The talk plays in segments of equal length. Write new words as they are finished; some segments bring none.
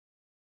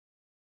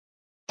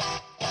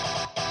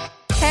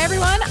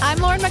everyone. I'm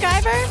Lauren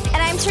MacGyver. And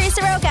I'm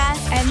Teresa Roca.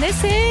 And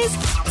this is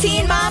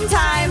Teen Mom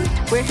Time.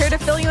 We're here to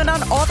fill you in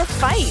on all the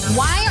fight.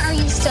 Why are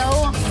you so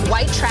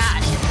white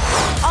trash?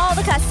 All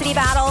the custody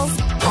battles.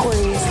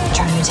 Corey's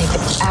trying to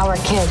take our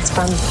kids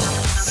from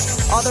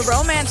all the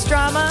romance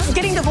drama.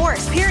 Getting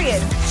divorced,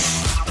 period.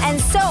 And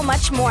so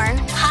much more.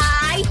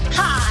 Hi.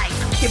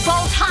 You're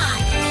both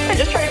high. I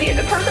just try to be a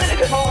good person and a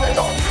good role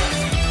model.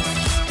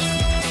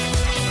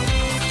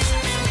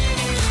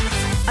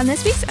 On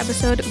this week's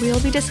episode,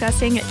 we'll be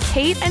discussing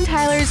Kate and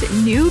Tyler's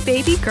new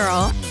baby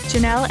girl,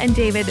 Jenelle and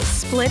David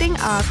splitting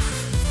up,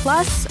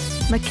 plus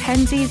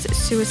Mackenzie's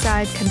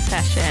suicide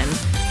confession.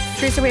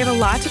 Teresa, we have a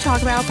lot to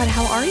talk about, but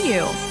how are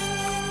you?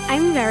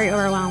 I'm very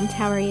overwhelmed.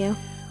 How are you?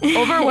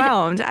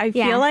 Overwhelmed. I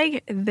feel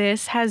like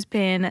this has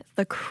been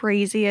the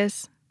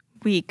craziest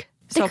week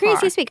so far. The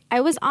craziest week. I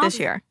was off this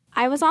year.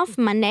 I was off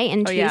Monday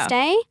and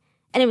Tuesday,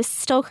 and it was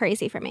still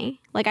crazy for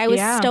me. Like, I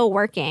was still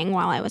working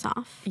while I was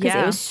off because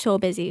it was so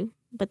busy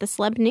with the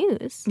celeb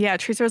news. Yeah,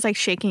 Teresa was like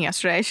shaking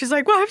yesterday. She's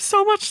like, well, I have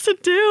so much to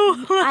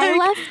do.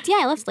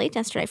 I left late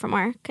yesterday from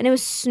work, and it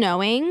was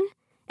snowing,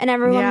 and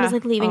everyone was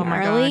like leaving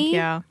early.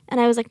 God,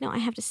 and I was like, no, I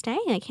have to stay.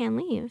 I can't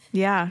leave.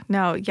 Yeah,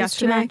 no,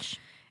 yesterday. Too much.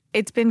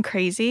 It's been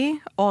crazy.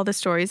 All the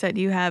stories that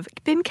you have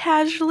been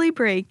casually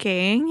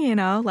breaking,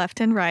 left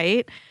and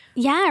right.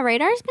 Yeah,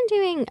 Radar's been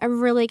doing a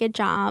really good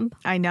job.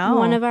 I know.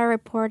 One of our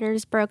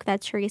reporters broke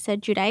that Teresa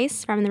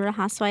Giudice from the Real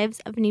Housewives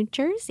of New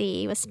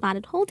Jersey was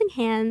spotted holding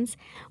hands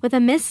with a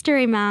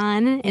mystery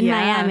man in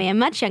Miami, a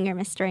much younger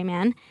mystery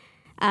man.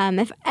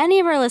 If any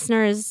of our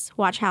listeners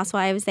watch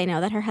Housewives, they know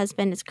that her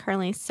husband is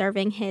currently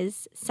serving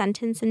his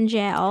sentence in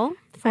jail,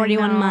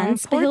 41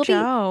 months. Poor but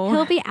Joe.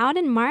 He'll be out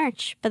in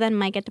March, but then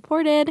might get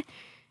deported.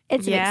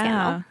 It's a big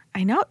scandal.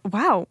 I know.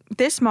 Wow.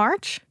 This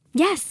March?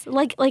 Yes,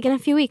 like in a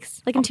few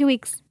weeks, in 2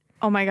 weeks.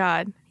 Oh, my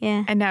God.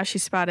 Yeah. And now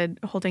she's spotted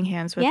holding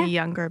hands with a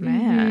younger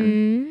man.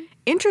 Mm-hmm.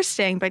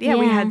 Interesting. But we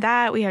had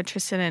that. We had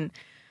Tristan and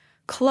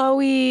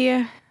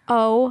Chloe.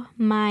 Oh,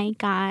 my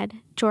God.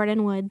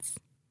 Jordan Woods.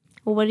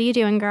 What are you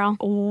doing, girl?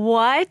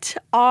 What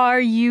are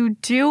you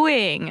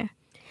doing?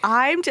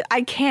 I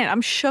can't.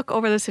 I'm shook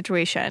over the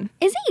situation.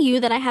 Is it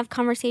you that I have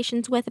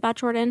conversations with about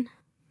Jordan?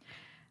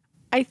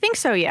 I think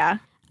so, yeah.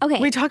 Okay.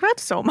 We talk about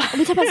so much.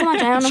 I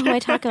don't know who I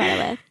talk about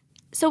it with.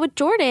 So with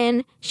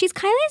Jordan, she's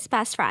Kylie's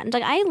best friend.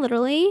 Like, I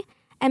literally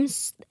am,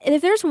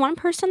 if there's one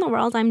person in the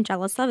world I'm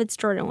jealous of, it's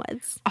Jordan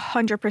Woods.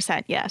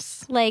 100%,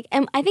 yes. Like,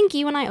 and I think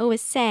you and I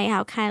always say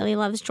how Kylie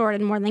loves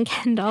Jordan more than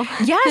Kendall.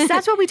 Yes,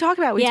 that's what we talk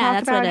about. We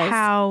talk that's about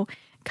how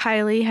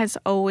Kylie has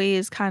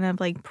always kind of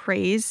like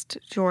praised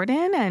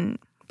Jordan, and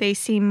they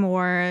seem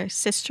more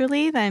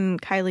sisterly than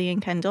Kylie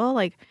and Kendall.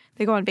 Like,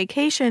 they go on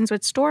vacations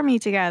with Stormy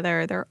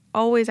together. They're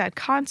always at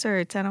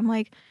concerts. And I'm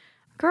like,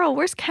 girl,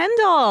 where's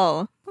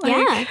Kendall?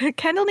 Like,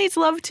 Kendall needs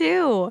love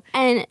too.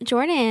 And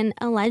Jordan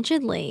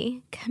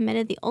allegedly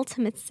committed the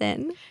ultimate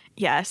sin.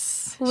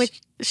 Yes.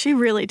 Which she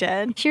really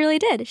did. She really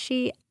did.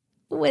 She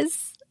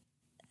was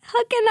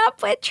hooking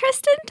up with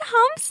Tristan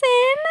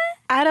Thompson.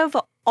 Out of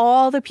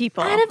all the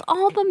people. Out of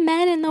all the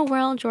men in the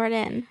world,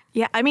 Jordan.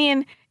 Yeah, I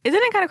mean,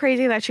 isn't it kind of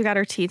crazy that she got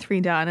her teeth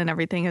redone and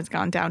everything has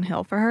gone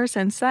downhill for her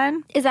since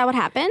then? Is that what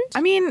happened? I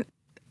mean,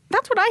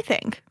 that's what I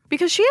think.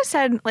 Because she has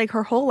said, like,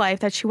 her whole life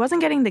that she wasn't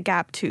getting the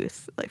gap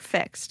tooth, like,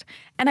 fixed.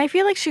 And I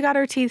feel like she got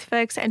her teeth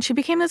fixed and she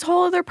became this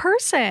whole other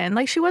person.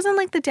 Like, she wasn't,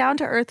 like, the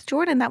down-to-earth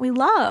Jordan that we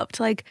loved.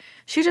 Like,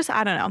 she just,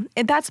 I don't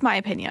know. That's my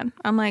opinion.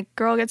 I'm like,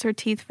 girl gets her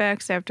teeth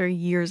fixed after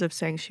years of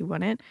saying she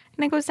wouldn't.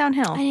 And it goes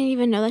downhill. I didn't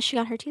even know that she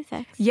got her teeth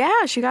fixed.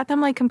 Yeah, she got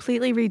them, like,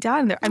 completely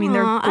redone.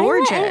 They're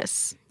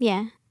gorgeous.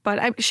 Yeah.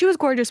 But she was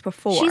gorgeous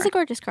before. She's a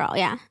gorgeous girl,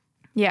 yeah.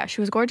 Yeah,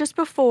 she was gorgeous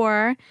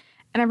before.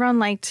 And everyone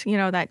liked,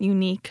 that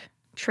unique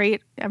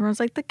trait. Everyone's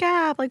like, the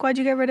gap, like, why'd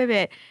you get rid of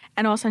it?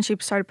 And all of a sudden she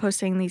started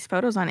posting these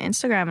photos on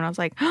Instagram, and I was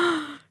like,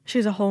 oh,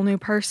 she's a whole new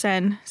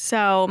person.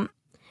 So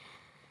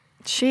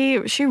she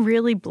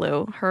really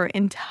blew her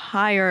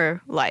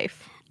entire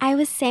life. I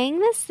was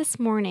saying this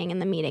morning in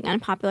the meeting,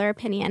 unpopular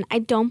opinion. I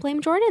don't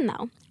blame Jordan,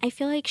 though. I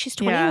feel like she's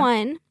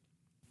 21. Yeah.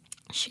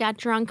 She got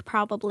drunk,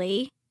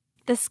 probably.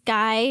 This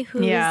guy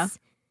who's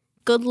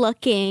good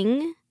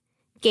looking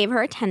gave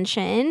her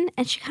attention,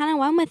 and she kind of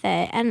went with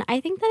it. And I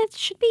think that it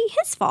should be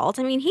his fault.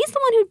 I mean, he's the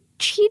one who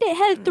cheated,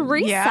 had a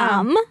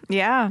threesome.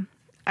 Yeah,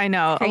 I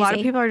know. Crazy. A lot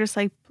of people are just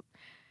like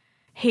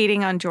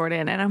hating on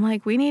Jordan, and I'm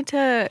like, we need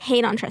to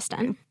hate on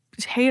Tristan.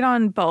 Hate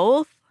on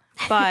both,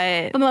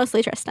 but but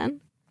mostly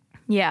Tristan.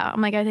 Yeah,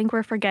 I'm like, I think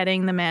we're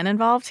forgetting the man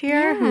involved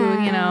here,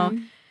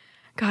 who,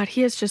 God,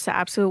 he is just the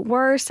absolute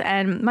worst.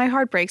 And my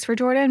heart breaks for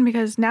Jordan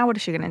because now what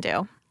is she going to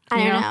do?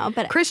 I don't know,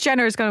 but Kris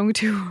Jenner is going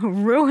to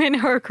ruin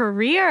her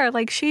career.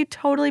 Like, she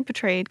totally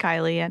betrayed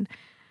Kylie, and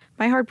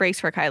my heart breaks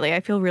for Kylie.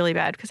 I feel really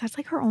bad because that's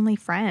like her only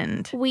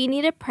friend. We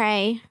need to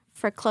pray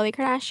for Khloe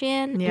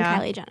Kardashian and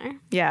Kylie Jenner.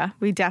 Yeah,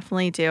 we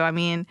definitely do. I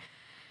mean,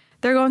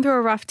 they're going through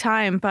a rough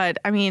time, but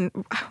I mean,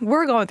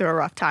 we're going through a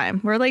rough time.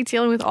 We're like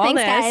dealing with all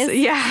this. Guys.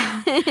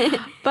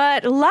 Yeah.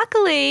 But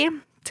luckily,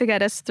 to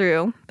get us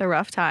through the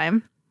rough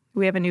time,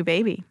 we have a new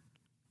baby.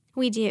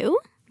 We do?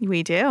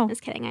 We do.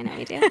 Just kidding. I know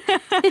we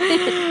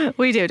do.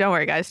 We do. Don't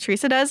worry, guys.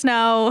 Teresa does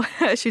know.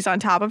 She's on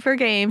top of her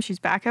game. She's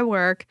back at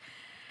work.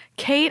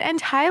 Kate and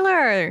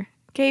Tyler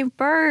gave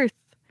birth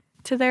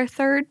to their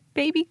third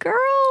baby girl.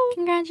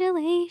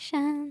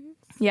 Congratulations.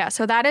 Yeah,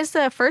 so that is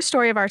the first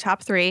story of our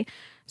top 3.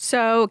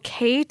 So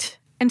Kate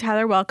and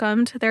Tyler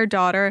welcomed their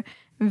daughter,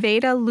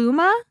 Veda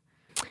Luma.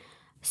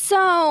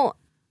 So,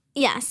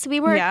 yes, we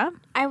were. Yeah.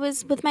 I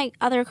was with my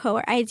other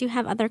coworker. I do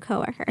have other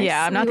coworkers.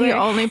 Yeah, I'm not the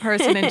only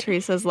person in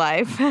Teresa's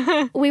life.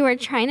 We were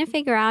trying to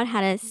figure out how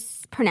to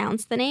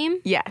pronounce the name.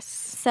 Yes.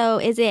 So,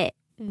 is it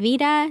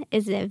Veda?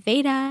 Is it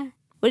Veda?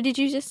 What did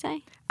you just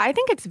say? I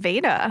think it's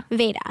Veda.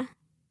 Veda.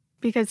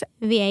 Because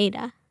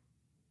Veda.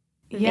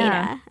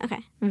 Yeah. Veda.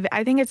 Okay.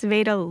 I think it's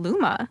Veda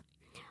Luma.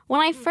 When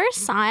I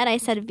first saw it, I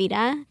said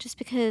Veda just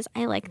because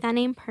I like that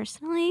name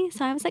personally.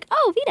 So I was like,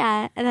 oh,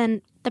 Veda. And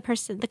then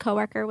the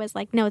coworker was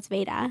like, no, it's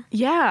Veda.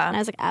 Yeah. And I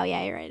was like, oh,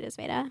 yeah, you're right. It is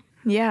Veda.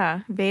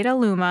 Yeah. Veda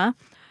Luma.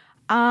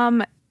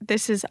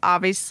 This is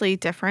obviously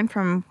different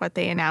from what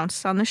they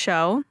announced on the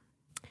show.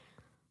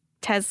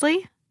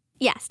 Tesley?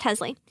 Yes,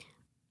 Tesley.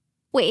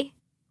 Wait.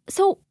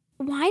 So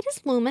why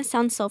does Luma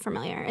sound so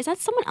familiar? Is that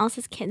someone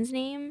else's kid's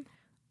name?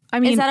 I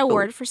mean, is that a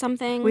word for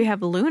something? We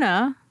have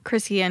Luna,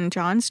 Chrissy and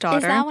John's daughter.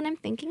 Is that what I'm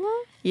thinking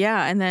of?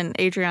 Yeah, and then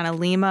Adriana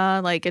Lima,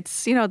 like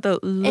it's, the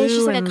Lou it's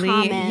just like and a Lee.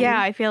 common.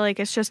 Yeah, I feel like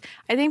it's just,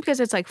 I think because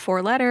it's like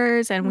 4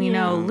 letters and we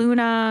know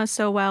Luna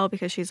so well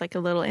because she's like a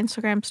little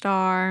Instagram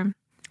star.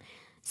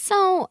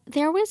 So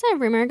there was a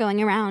rumor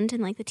going around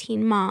in like the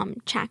teen mom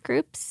chat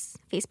groups,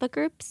 Facebook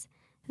groups,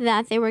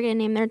 that they were going to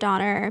name their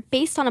daughter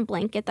based on a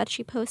blanket that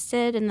she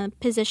posted and the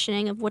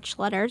positioning of which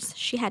letters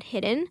she had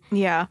hidden.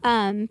 Yeah.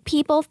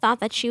 People thought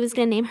that she was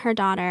going to name her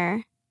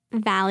daughter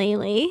Valley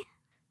Lee.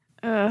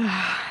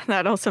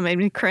 That also made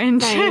me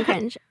cringe. That made me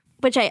cringe.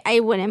 Which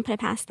I wouldn't put it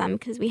past them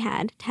because we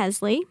had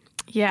Tesley.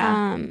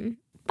 Yeah.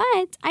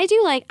 But I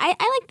do like, I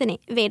like the name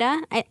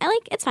Veda. I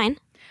like, it's fine.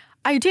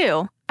 I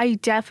do. I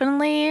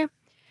definitely,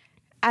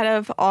 out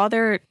of all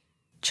their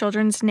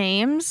children's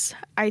names,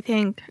 I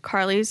think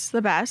Carly's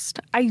the best.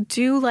 I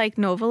do like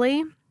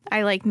Novalee.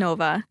 I like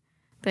Nova,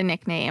 the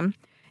nickname.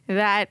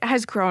 That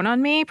has grown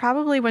on me.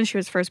 Probably when she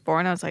was first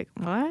born, I was like,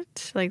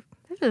 what? Like,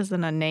 this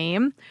isn't a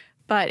name.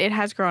 But it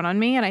has grown on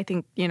me, and I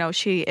think,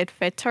 it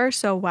fits her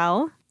so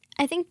well.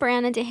 I think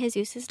Brianna De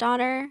Jesus'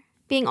 daughter,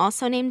 being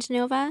also named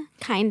Nova,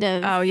 kind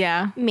of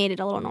made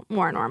it a little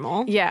more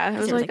normal. Yeah, it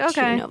was like,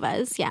 okay. 2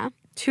 Novas, yeah.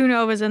 2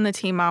 Novas in the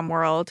teen mom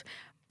world.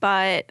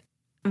 But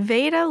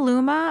Veda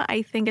Luma,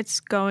 I think it's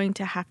going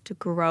to have to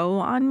grow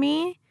on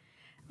me.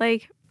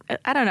 Like,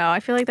 I don't know. I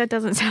feel like that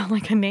doesn't sound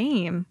like a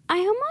name. I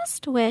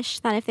almost wish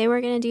that if they were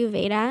going to do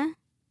Veda,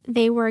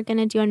 they were going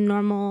to do a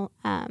normal,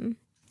 I don't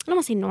want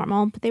to say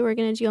normal, but they were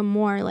going to do a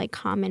more like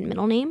common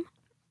middle name.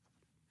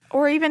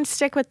 Or even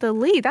stick with the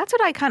Lee. That's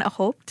what I kind of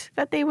hoped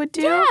that they would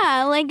do.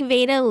 Yeah, like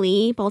Veda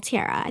Lee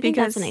Baltierra. I think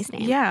that's a nice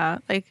name. Yeah,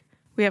 like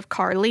we have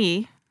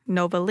Carly,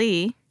 Nova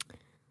Lee.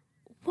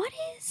 What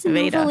is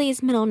Nova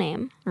Lee's middle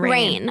name?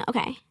 Rain.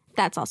 Okay.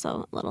 That's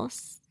also a little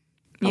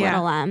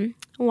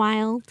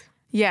wild.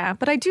 Yeah,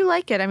 but I do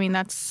like it. I mean,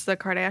 that's the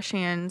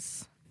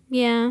Kardashians.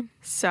 Yeah.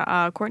 So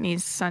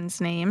Kourtney's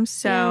son's name.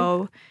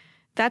 So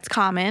that's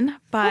common.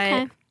 But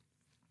okay.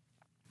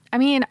 I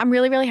mean, I'm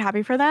really, really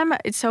happy for them.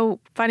 It's so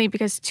funny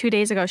because 2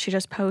 days ago, she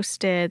just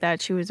posted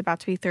that she was about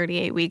to be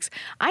 38 weeks.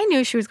 I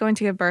knew she was going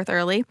to give birth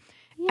early.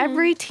 Yeah.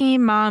 Every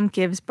teen mom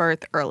gives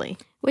birth early.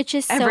 Which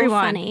is so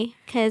funny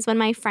because when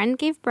my friend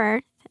gave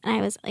birth and I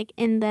was like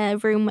in the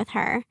room with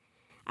her,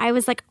 I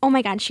was like, oh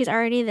my God, she's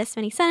already this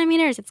many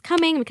centimeters. It's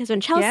coming because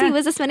when Chelsea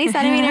was this many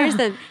centimeters,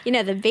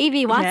 the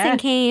baby Watson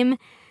came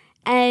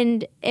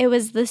and it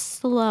was the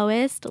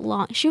slowest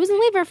she was in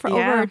labor for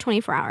over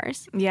 24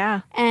 hours.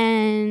 Yeah.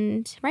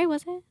 And, right,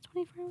 was it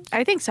 24 hours?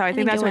 I think so. I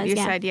think that's what you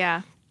said.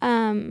 Yeah.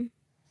 And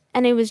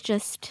it was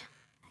just...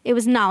 It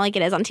was not like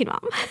it is on Teen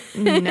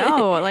Mom.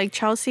 No, like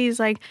Chelsea's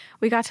like,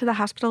 we got to the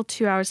hospital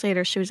 2 hours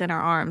later. She was in our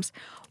arms.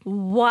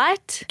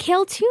 What?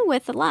 Kill 2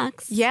 with the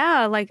Lux.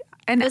 Yeah, like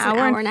an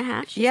hour and a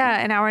half. Yeah,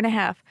 an hour and a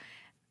half.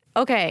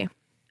 Okay,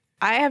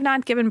 I have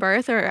not given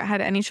birth or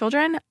had any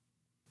children.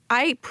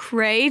 I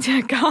pray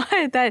to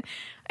God that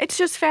it's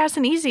just fast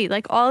and easy.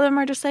 Like all of them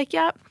are just like,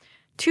 yep.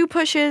 2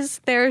 pushes,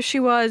 there she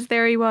was,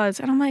 there he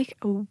was. And I'm like,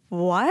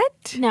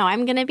 what? No,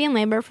 I'm going to be in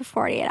labor for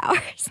 48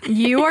 hours.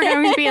 You are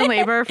going to be in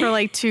labor for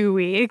like 2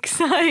 weeks.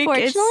 Like,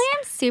 fortunately,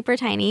 I'm super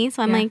tiny.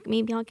 So I'm like,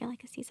 maybe I'll get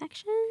like a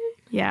C-section.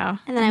 Yeah.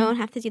 And then I won't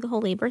have to do the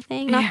whole labor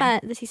thing. Not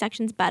that the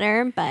C-section's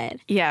better, but...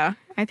 Yeah.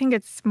 I think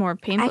it's more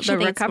painful. Actually,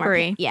 the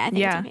recovery. I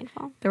think it's more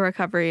painful. The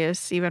recovery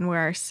is even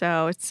worse.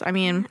 So it's, I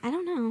mean... I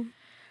don't know.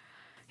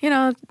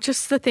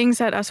 Just the things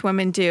that us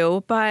women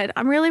do. But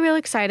I'm really, really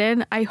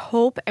excited. I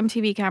hope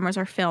MTV cameras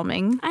are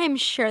filming. I'm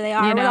sure they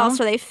are. What else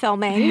are they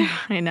filming? Yeah,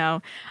 I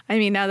know. I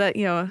mean, now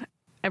that,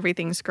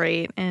 everything's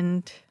great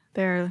and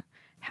their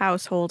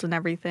household and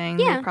everything,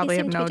 they probably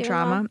have no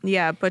drama. Well.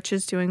 Yeah, Butch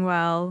is doing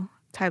well.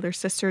 Tyler's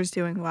sister is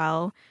doing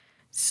well.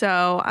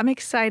 So I'm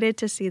excited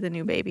to see the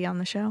new baby on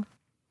the show.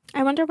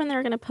 I wonder when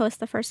they're going to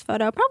post the first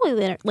photo.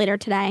 Probably later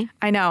today.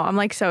 I know. I'm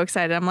like so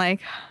excited. I'm like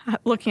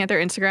looking at their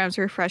Instagrams,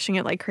 refreshing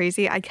it like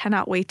crazy. I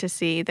cannot wait to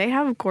see. They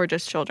have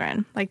gorgeous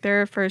children. Like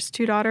their first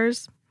 2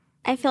 daughters.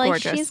 I feel like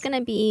gorgeous. she's going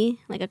to be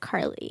like a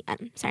Carly.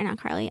 Sorry, not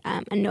Carly.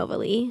 A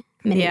Novalee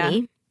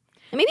mini-me.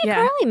 Maybe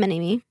Carly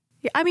mini-me.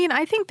 Yeah, I mean,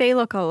 I think they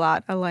look a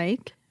lot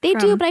alike. They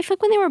do, but I feel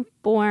like when they were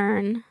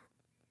born,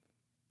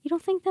 you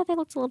don't think that they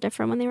looked a little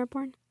different when they were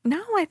born?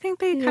 No, I think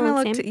they kind of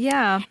looked,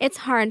 yeah. It's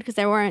hard because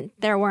there weren't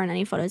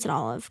any photos at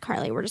all of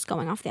Carly. We're just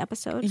going off the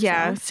episode.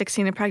 Yeah, so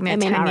 16 and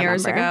pregnant 10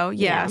 years ago.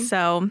 Yeah,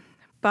 so,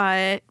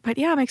 but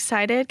yeah, I'm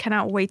excited.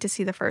 Cannot wait to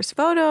see the first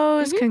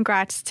photos. Mm-hmm.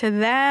 Congrats to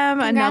them.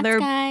 Congrats, another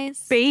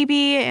guys.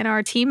 Baby in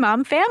our Teen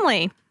Mom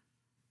family.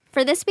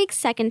 For this week's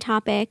second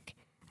topic,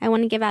 I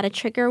want to give out a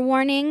trigger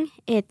warning.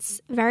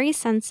 It's very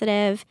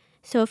sensitive,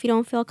 so if you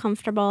don't feel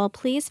comfortable,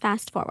 please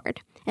fast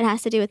forward. It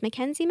has to do with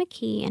Mackenzie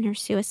Mckee and her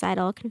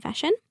suicidal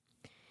confession.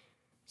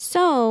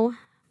 So,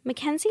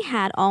 Mackenzie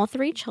had all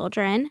 3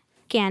 children,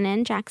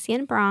 Gannon, Jaxie,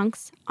 and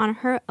Bronx, on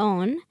her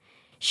own.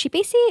 She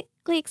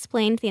basically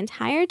explained the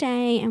entire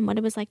day and what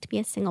it was like to be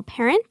a single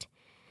parent.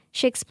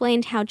 She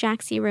explained how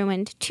Jaxie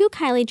ruined 2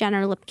 Kylie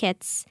Jenner lip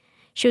kits.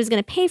 She was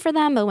going to pay for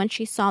them, but when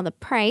she saw the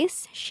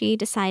price, she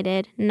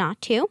decided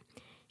not to.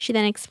 She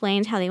then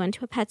explained how they went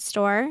to a pet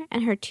store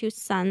and her 2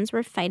 sons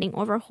were fighting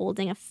over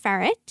holding a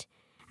ferret.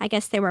 I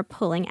guess they were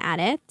pulling at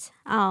it.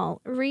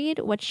 I'll read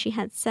what she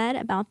had said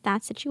about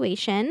that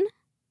situation.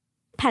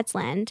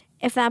 Petsland.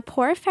 If that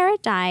poor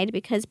ferret died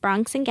because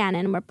Bronx and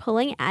Gannon were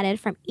pulling at it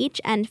from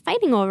each end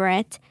fighting over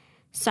it,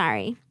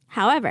 sorry.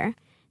 However,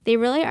 they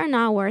really are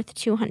not worth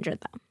 $200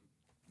 though.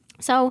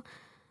 So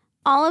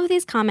all of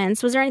these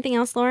comments, was there anything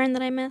else, Lauren,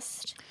 that I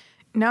missed?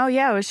 No,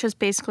 yeah, it was just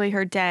basically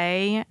her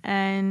day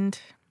and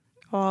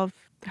all of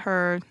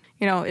her,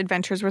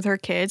 adventures with her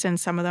kids, and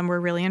some of them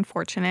were really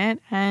unfortunate,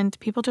 and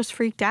people just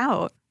freaked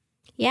out.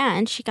 Yeah,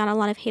 and she got a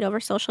lot of hate over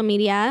social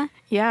media.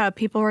 Yeah,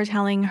 people were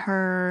telling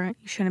her,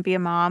 you shouldn't be a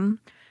mom.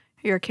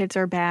 Your kids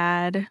are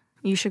bad.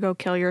 You should go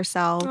kill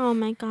yourself. Oh,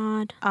 my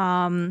God.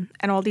 And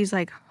all these,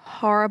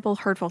 horrible,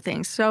 hurtful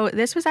things. So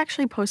this was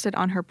actually posted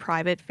on her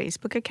private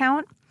Facebook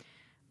account.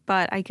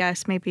 But I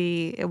guess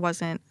maybe it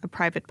wasn't a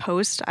private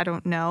post. I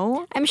don't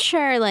know. I'm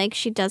sure,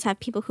 she does have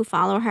people who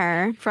follow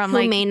her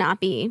who may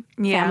not be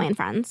family and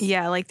friends.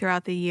 Yeah,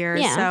 throughout the year.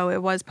 Yeah. So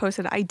it was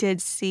posted. I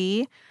did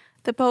see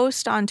the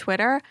post on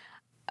Twitter.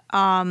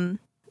 I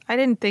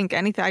didn't think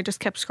anything. I just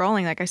kept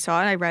scrolling. I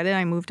saw it, I read it,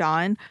 I moved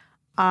on.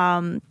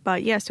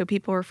 But yeah, so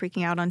people were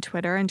freaking out on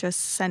Twitter and just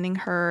sending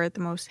her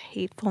the most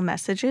hateful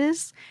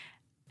messages.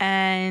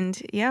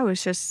 And yeah,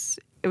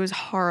 it was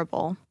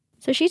horrible.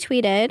 So she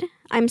tweeted,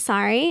 "I'm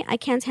sorry, I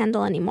can't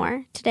handle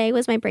anymore. Today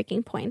was my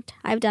breaking point.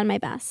 I've done my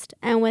best.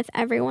 And with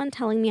everyone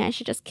telling me I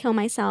should just kill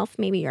myself,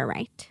 maybe you're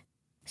right."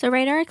 So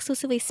Radar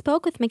exclusively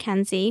spoke with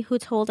Mackenzie, who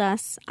told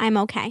us, "I'm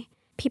okay.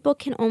 People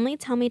can only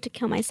tell me to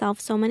kill myself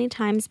so many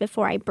times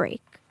before I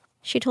break."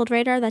 She told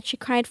Radar that she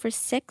cried for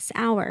 6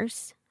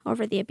 hours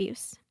over the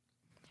abuse.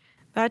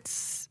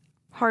 That's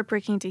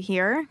heartbreaking to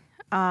hear.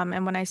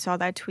 And when I saw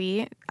that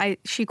tweet,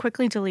 she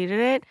quickly deleted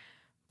it,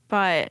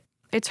 but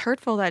it's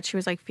hurtful that she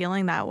was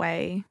feeling that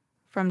way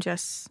from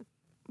just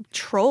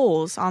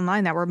trolls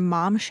online that were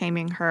mom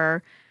shaming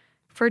her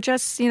for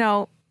just,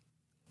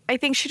 I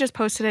think she just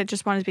posted it,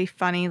 just wanted to be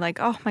funny.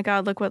 Oh my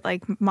God, look what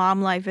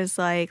mom life is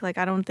like.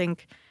 I don't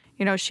think,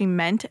 she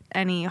meant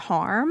any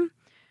harm,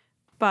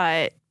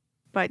 but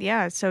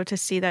yeah. So to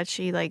see that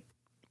she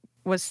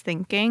was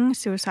thinking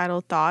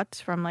suicidal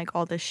thoughts from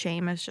all this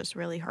shame is just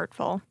really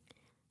hurtful.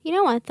 You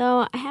know what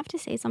though? I have to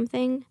say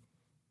something.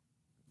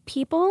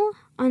 People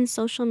on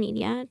social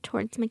media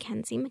towards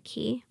Mackenzie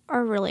Mckee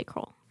are really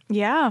cruel.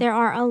 Yeah. There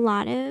are a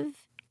lot of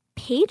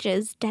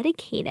pages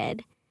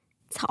dedicated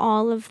to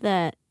all of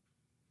the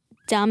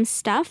dumb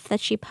stuff that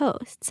she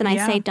posts. And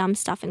I say dumb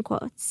stuff in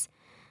quotes.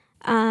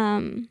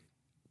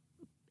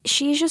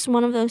 She's just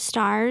one of those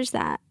stars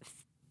that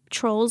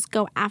trolls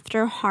go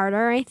after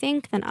harder, I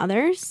think, than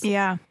others.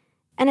 Yeah.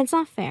 And it's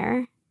not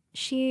fair.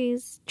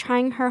 She's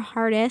trying her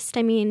hardest.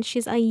 I mean,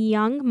 she's a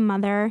young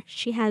mother.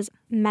 She has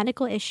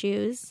medical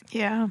issues.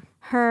 Yeah.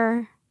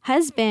 Her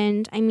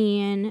husband,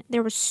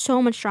 there was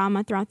so much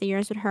drama throughout the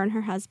years with her and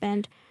her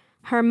husband.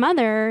 Her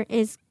mother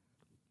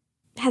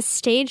has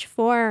stage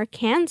 4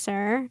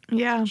 cancer.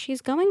 Yeah.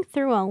 She's going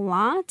through a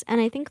lot, and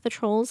I think the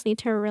trolls need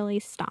to really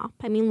stop.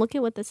 Look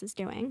at what this is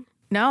doing.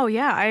 No,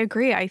 yeah, I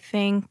agree. I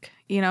think,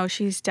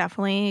 she's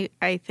definitely,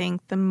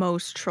 the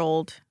most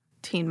trolled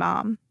teen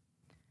mom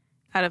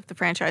out of the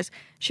franchise.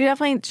 She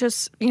definitely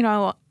just,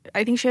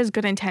 I think she has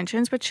good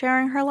intentions with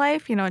sharing her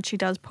life, and she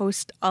does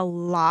post a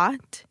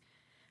lot.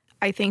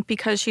 I think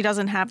because she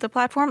doesn't have the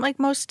platform like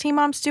most teen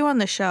moms do on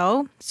the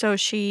show, so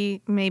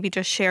she maybe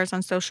just shares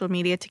on social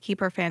media to keep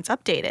her fans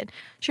updated.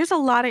 She has a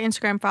lot of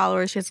Instagram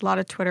followers. She has a lot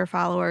of Twitter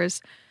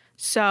followers.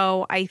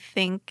 So I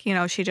think,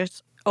 she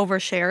just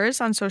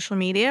overshares on social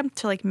media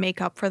to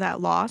make up for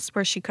that loss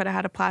where she could have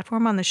had a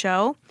platform on the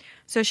show.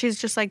 So she's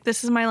just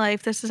this is my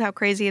life. This is how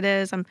crazy it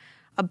is. I'm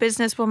a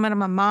businesswoman,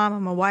 I'm a mom,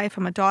 I'm a wife,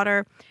 I'm a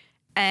daughter.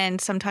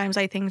 And sometimes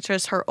I think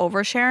just her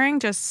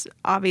oversharing just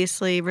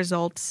obviously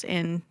results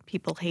in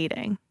people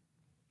hating.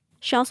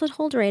 She also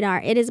told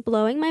Radar, "It is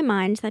blowing my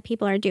mind that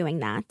people are doing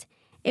that.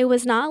 It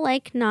was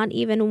not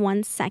even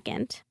 1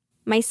 second.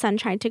 My son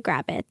tried to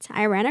grab it.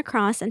 I ran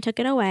across and took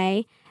it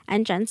away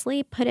and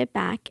gently put it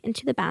back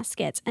into the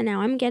basket. And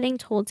now I'm getting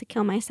told to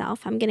kill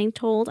myself. I'm getting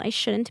told I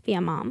shouldn't be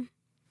a mom."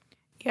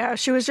 Yeah,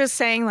 she was just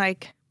saying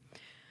like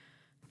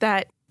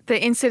that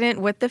the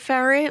incident with the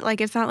ferret,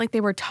 like it's not like they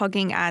were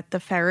tugging at the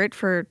ferret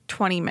for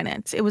 20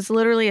 minutes. It was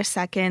literally a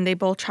second. They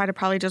both tried to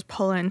probably just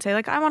pull it and say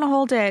like, I want to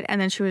hold it. And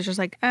then she was just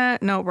like,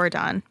 no, we're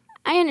done.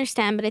 I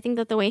understand, but I think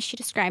that the way she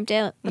described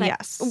it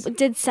yes.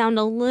 did sound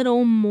a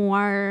little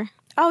more...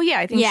 Oh, yeah.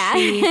 I think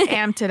she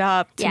amped it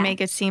up to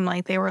make it seem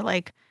like they were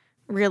like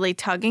really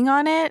tugging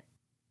on it.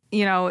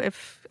 You know,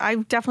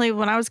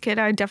 when I was a kid,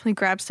 I definitely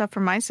grabbed stuff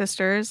from my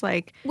sisters.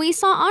 Like, we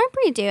saw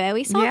Aubrey do it.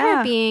 We saw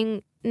her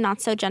being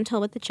not so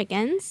gentle with the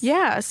chickens.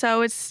 Yeah.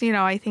 So it's,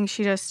 I think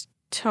she just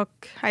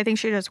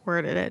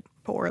worded it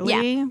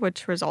poorly,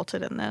 which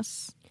resulted in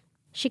this.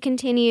 She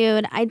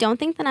continued, "I don't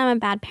think that I'm a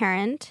bad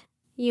parent.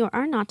 You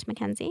are not,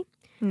 Mackenzie.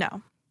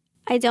 No.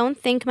 I don't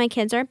think my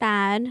kids are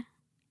bad.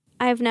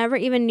 I've never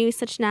even knew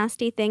such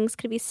nasty things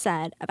could be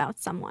said about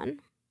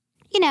someone."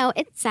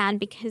 It's sad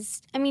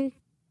because,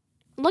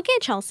 look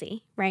at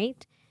Chelsea,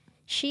 right?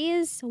 She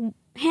is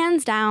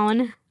hands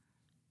down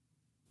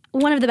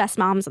one of the best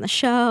moms on the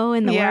show,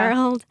 in the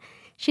world.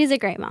 She's a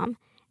great mom.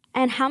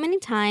 And how many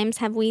times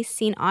have we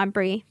seen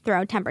Aubrey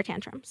throw temper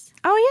tantrums?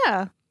 Oh,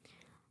 yeah.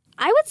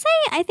 I would say,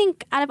 I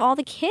think out of all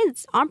the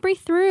kids, Aubrey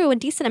threw a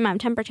decent amount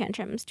of temper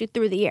tantrums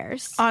through the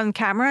years. On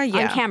camera?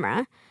 Yeah. On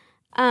camera.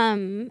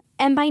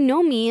 And by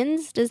no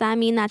means does that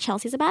mean that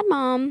Chelsea's a bad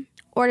mom,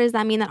 or does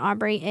that mean that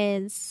Aubrey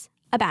is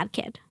a bad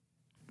kid.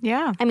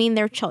 Yeah.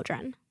 They're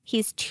children.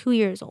 He's 2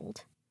 years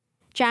old.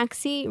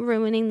 Jaxie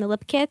ruining the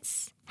lip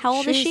kits. How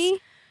old is she?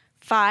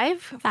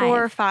 5?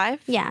 4 or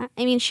 5? Yeah.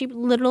 She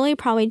literally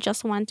probably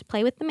just wanted to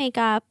play with the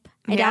makeup.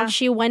 I doubt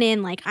she went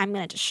in like, I'm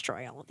going to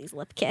destroy all of these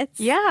lip kits.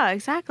 Yeah,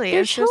 exactly.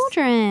 They're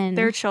children.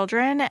 They're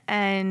children,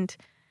 and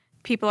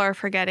people are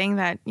forgetting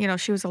that,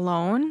 she was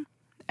alone.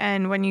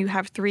 And when you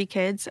have 3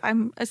 kids,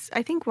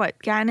 I think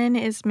Gannon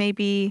is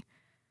maybe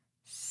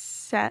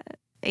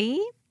 8?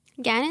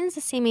 Gannon's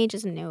the same age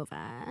as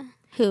Nova,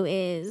 who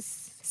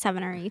is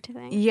 7 or 8, I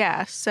think.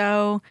 Yeah,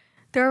 so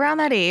they're around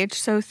that age.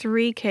 So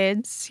 3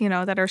 kids,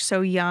 that are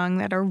so young,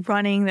 that are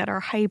running, that are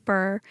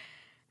hyper.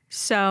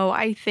 So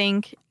I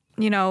think,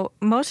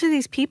 most of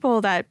these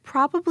people that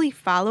probably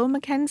follow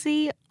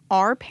Mackenzie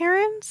are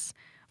parents,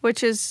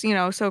 which is,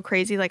 so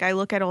crazy. Like, I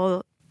look at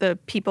all the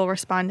people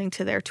responding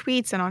to their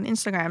tweets and on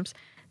Instagrams,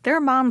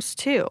 they're moms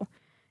too.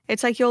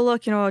 It's like you'll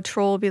look, a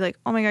troll will be like,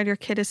 oh my God, your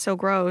kid is so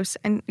gross.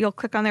 And you'll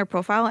click on their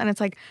profile and it's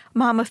like,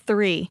 mom of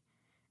 3.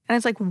 And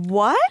it's like,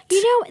 what?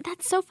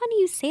 That's so funny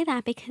you say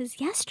that, because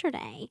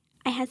yesterday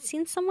I had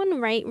seen someone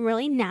write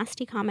really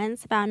nasty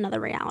comments about another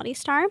reality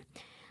star.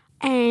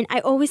 And I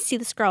always see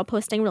this girl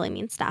posting really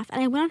mean stuff.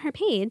 And I went on her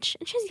page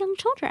and she has young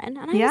children.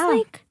 And I was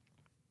like,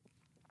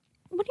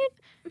 what do you...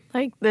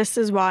 Like, this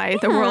is why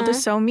the world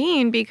is so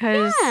mean,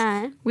 because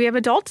we have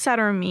adults that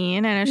are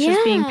mean, and it's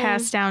just being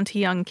passed down to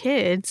young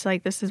kids.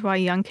 Like, this is why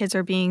young kids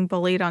are being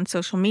bullied on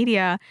social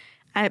media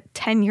at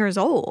 10 years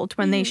old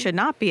when they should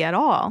not be at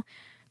all.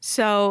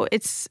 So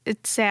it's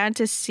sad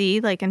to see,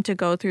 like, and to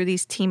go through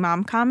these teen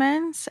mom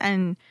comments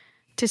and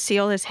to see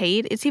all this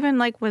hate. It's even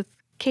like with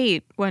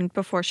Kate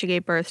before she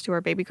gave birth to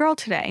her baby girl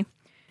today.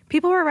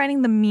 People were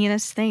writing the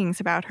meanest things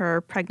about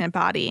her pregnant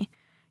body.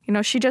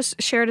 She just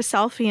shared a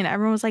selfie and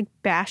everyone was like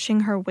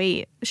bashing her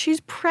weight. She's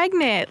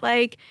pregnant,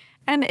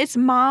 and it's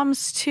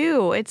moms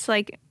too. It's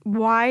like,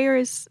 why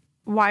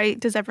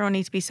does everyone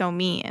need to be so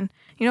mean?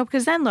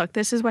 Because then look,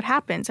 this is what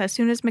happens. As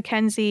soon as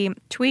Mackenzie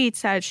tweets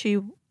that she,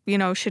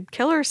 should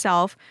kill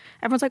herself,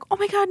 everyone's like, oh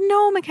my God,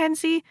 no,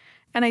 Mackenzie.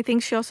 And I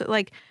think she also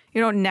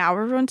now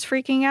everyone's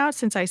freaking out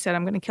since I said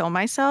I'm going to kill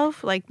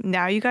myself. Like,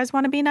 now you guys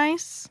want to be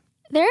nice?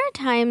 There are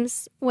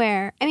times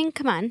where,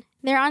 come on.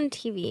 They're on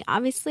TV.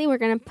 Obviously, we're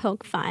going to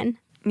poke fun.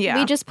 Yeah.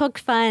 We just poked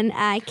fun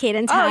at Kate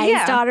and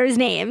Ty's daughters'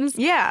 names.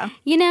 Yeah.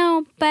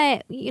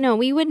 But,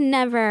 we would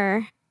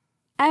never,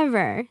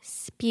 ever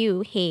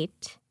spew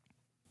hate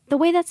the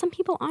way that some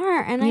people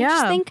are. And I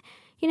just think,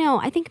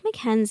 I think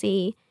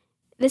Mackenzie,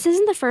 this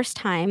isn't the first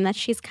time that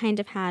she's kind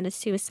of had a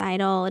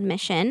suicidal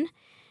admission.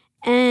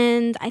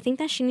 And I think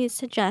that she needs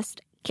to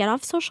just get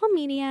off social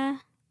media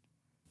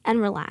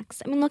and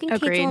relax. Look at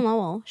Catelynn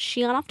Lowell.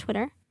 She got off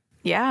Twitter.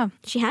 Yeah.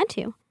 She had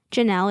to.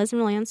 Janelle isn't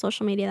really on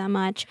social media that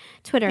much.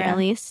 Twitter, at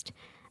least.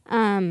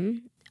 Not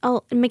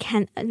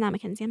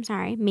Mackenzie, I'm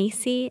sorry.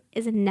 Macy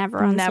is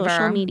never on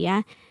social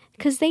media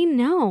because they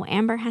know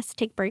Amber has to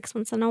take breaks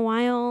once in a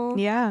while.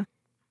 Yeah.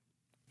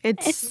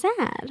 It's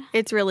sad.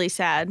 It's really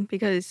sad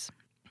because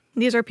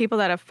these are people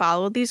that have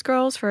followed these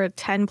girls for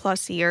 10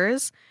 plus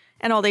years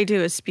and all they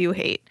do is spew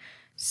hate.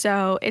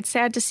 So it's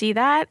sad to see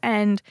that.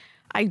 And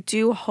I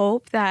do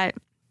hope that,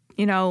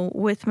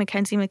 with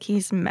Mackenzie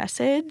Mckee's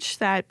message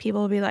that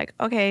people will be like,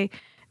 okay,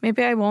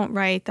 maybe I won't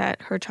write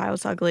that her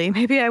child's ugly.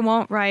 Maybe I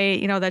won't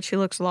write, that she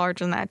looks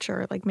large in that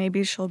shirt. Like,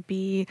 maybe she'll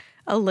be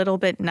a little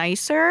bit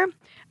nicer.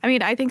 I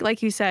mean, I think,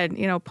 like you said,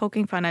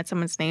 poking fun at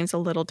someone's name's a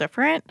little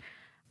different.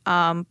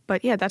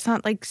 But yeah, that's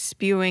not like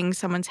spewing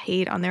someone's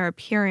hate on their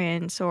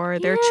appearance or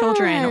their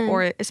children,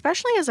 or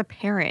especially as a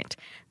parent.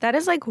 That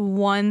is like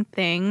one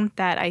thing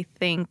that I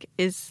think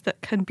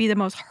could be the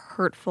most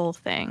hurtful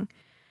thing.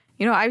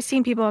 I've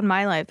seen people in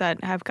my life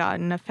that have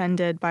gotten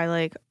offended by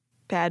like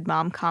bad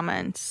mom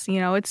comments.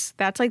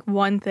 That's like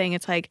one thing.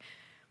 It's like,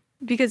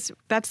 because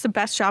that's the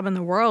best job in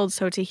the world.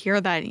 So to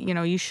hear that,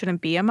 you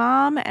shouldn't be a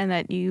mom and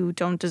that you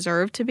don't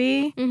deserve to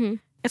be,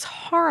 it's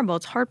horrible.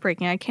 It's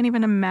heartbreaking. I can't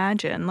even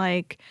imagine.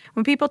 Like,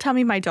 when people tell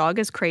me my dog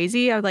is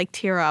crazy, I like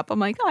tear up. I'm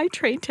like, I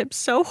trained him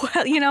so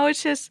well.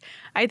 It's just,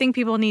 I think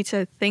people need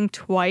to think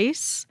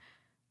twice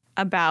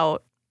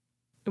about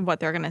what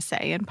they're going to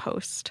say and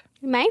post.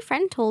 My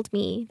friend told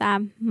me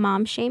that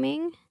mom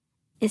shaming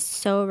is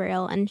so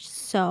real and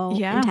so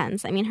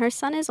intense. I mean, her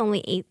son is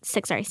only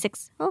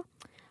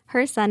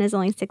her son is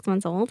only 6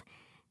 months old,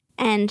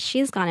 and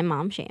she's gotten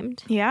mom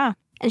shamed. Yeah.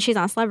 And she's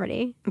not a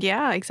celebrity.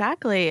 Yeah,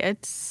 exactly.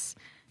 It's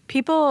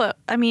people,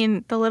 I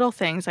mean, the little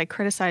things like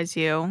criticize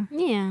you.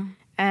 Yeah.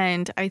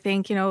 And I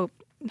think,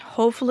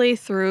 hopefully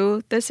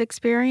through this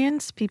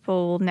experience,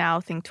 people will now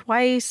think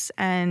twice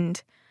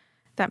and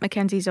that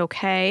Mackenzie's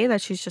okay,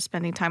 that she's just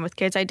spending time with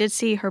kids. I did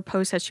see her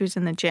post that she was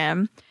in the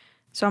gym.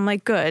 So I'm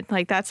like, good.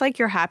 Like, that's like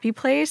your happy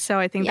place. So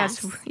I think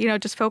that's,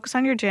 just focus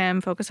on your gym,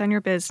 focus on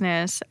your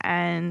business.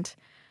 And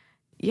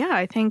yeah,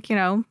 I think,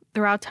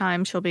 throughout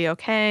time she'll be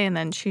okay and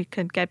then she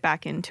could get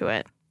back into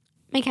it.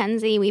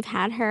 Mackenzie, we've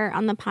had her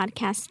on the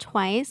podcast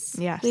twice.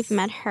 Yes. We've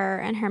met her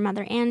and her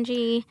mother,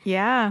 Angie.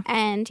 Yeah.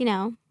 And,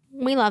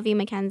 we love you,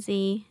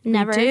 Mackenzie.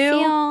 Never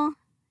feel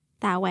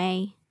that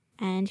way.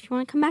 And if you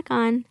want to come back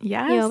on, you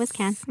always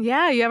can.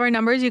 Yeah, you have our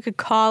numbers. You could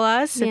call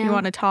us if you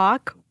want to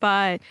talk.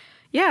 But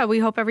yeah, we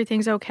hope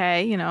everything's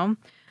okay.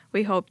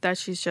 We hope that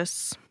she's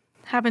just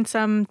having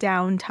some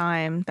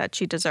downtime that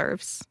she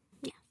deserves.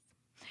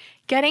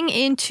 Getting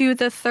into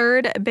the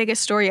third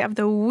biggest story of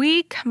the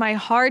week, my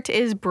heart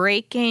is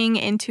breaking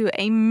into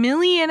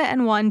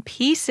 1,000,001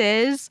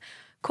 pieces.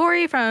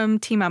 Corey from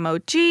Team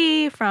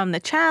MOG, from The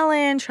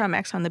Challenge, from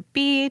X on the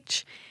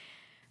Beach,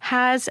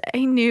 has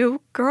a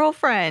new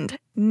girlfriend.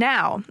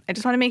 Now, I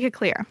just want to make it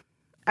clear.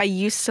 I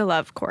used to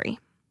love Corey.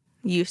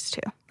 Used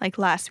to. Like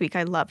last week,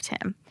 I loved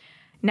him.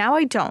 Now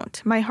I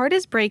don't. My heart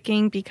is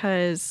breaking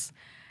because,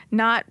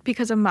 not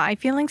because of my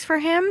feelings for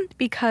him,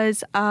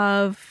 because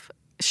of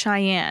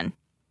Cheyenne.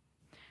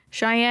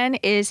 Cheyenne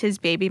is his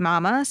baby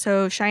mama.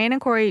 So Cheyenne and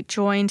Corey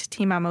joined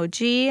Team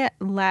MOG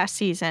last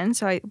season.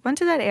 So when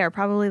did that air?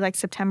 Probably like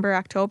September,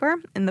 October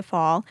in the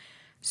fall.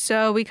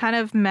 So we kind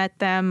of met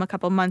them a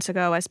couple months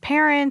ago as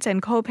parents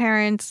and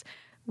co-parents.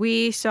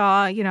 We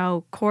saw,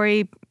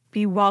 Corey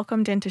be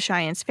welcomed into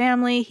Cheyenne's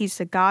family. He's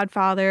the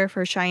godfather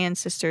for Cheyenne's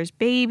sister's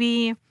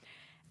baby.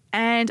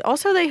 And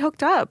also they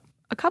hooked up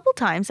a couple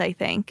times, I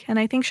think. And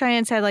I think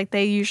Cheyenne said like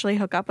they usually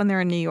hook up when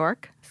they're in New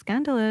York.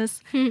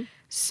 Scandalous.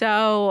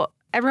 So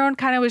everyone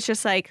kind of was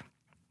just like,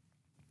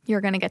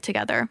 you're going to get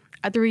together.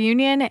 At the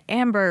reunion,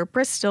 Amber,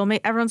 Bristol,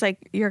 everyone's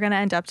like, you're going to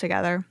end up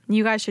together.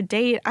 You guys should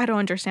date. I don't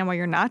understand why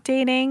you're not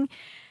dating.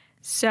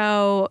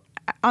 So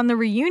on the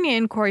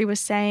reunion, Corey was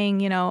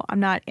saying, I'm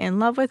not in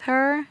love with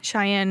her.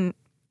 Cheyenne,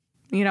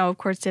 of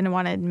course, didn't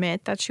want to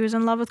admit that she was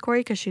in love with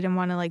Corey because she didn't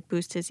want to like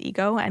boost his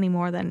ego any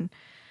more than,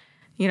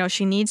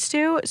 she needs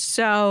to.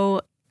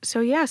 So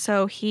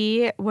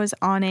he was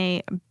on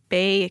a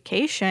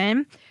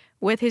vacation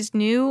with his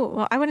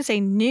new, I wouldn't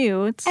say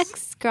new. It's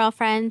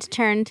ex-girlfriend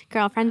turned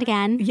girlfriend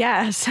again.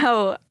 Yeah,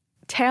 so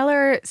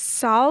Taylor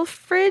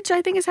Salfridge,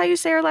 I think is how you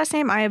say her last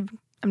name. I'm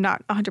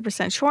not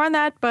 100% sure on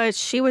that, but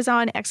she was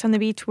on X on the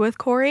Beach with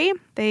Corey.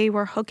 They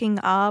were hooking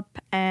up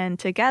and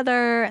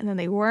together, and then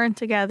they weren't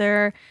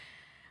together.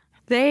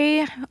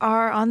 They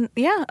are on,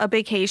 a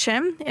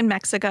vacation in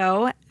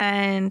Mexico,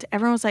 and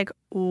everyone was like,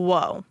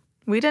 whoa.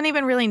 We didn't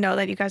even really know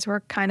that you guys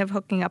were kind of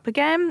hooking up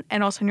again.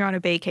 And also, when you're on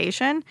a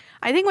vacation,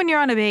 I think when you're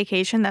on a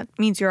vacation, that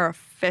means you're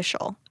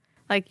official.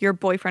 Like, you're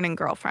boyfriend and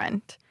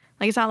girlfriend.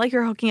 Like, it's not like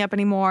you're hooking up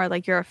anymore.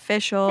 Like, you're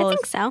official. I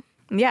think so.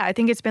 Yeah, I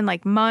think it's been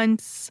like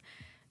months.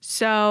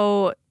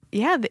 So,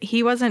 yeah,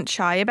 he wasn't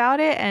shy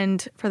about it.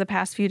 And for the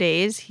past few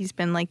days, he's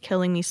been like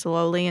killing me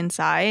slowly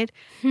inside.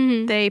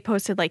 They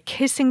posted like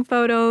kissing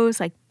photos,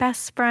 like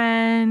best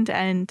friend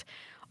and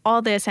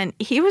all this. And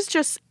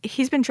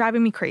he's been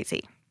driving me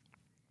crazy.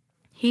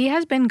 He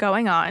has been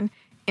going on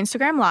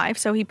Instagram Live.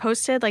 So he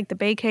posted like the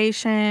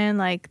vacation,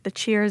 like the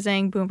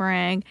cheersing,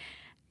 boomerang,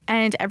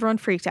 and everyone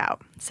freaked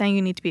out saying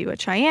you need to be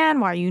with Cheyenne.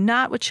 Why are you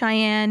not with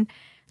Cheyenne?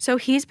 So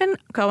he's been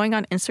going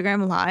on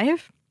Instagram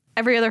Live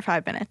every other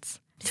 5 minutes.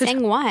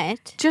 Saying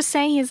what? Just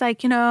saying he's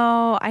like,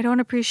 I don't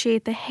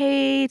appreciate the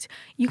hate.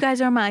 You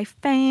guys are my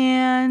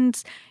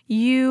fans.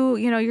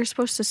 You're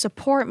supposed to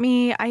support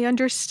me. I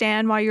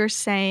understand why you're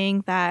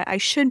saying that I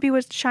should be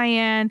with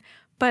Cheyenne.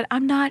 But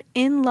I'm not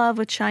in love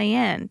with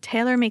Cheyenne.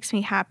 Taylor makes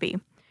me happy.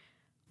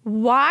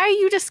 why are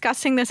you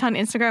discussing this on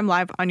Instagram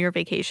Live on your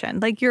vacation?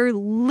 Like, you're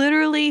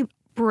literally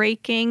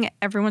breaking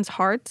everyone's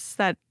hearts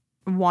that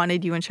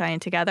wanted you and Cheyenne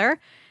together.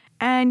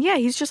 And yeah,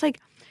 he's just like,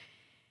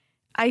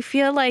 I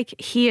feel like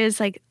he is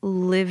like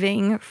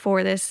living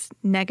for this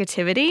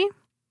negativity.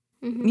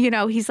 Mm-hmm. You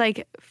know, he's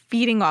like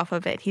feeding off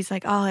of it. He's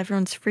like, oh,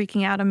 everyone's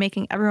freaking out. I'm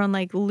making everyone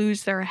like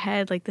lose their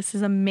head. Like, this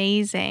is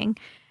amazing.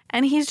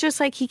 And he's just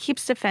like, he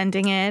keeps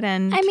defending it.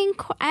 And I mean,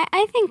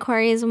 I think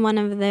Corey is one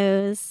of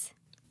those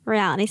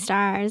reality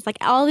stars. Like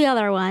all the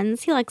other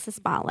ones, he likes the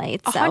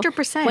spotlight. So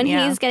 100%. When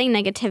he's getting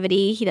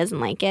negativity, he doesn't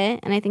like it.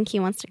 And I think he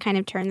wants to kind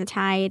of turn the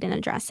tide and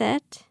address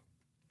it.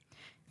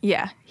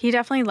 Yeah, he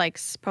definitely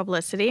likes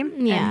publicity.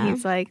 Yeah. And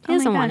he's like, he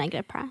doesn't want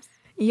negative press.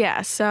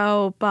 Yeah,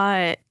 so,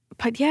 but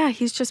yeah,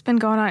 he's just been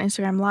going on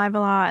Instagram Live a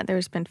lot.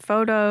 There's been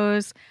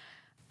photos.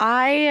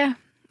 I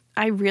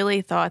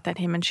really thought that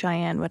him and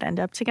Cheyenne would end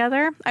up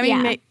together. I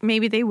mean,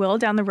 maybe they will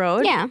down the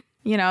road. Yeah.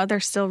 You know, they're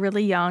still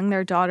really young.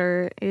 Their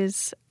daughter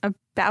is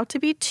about to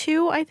be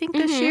 2, I think,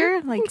 this year.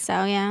 Like, I think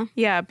so, yeah.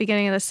 Yeah,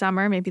 beginning of the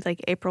summer, maybe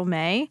like April,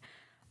 May.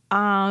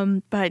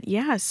 But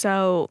yeah,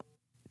 so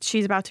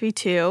she's about to be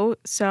 2.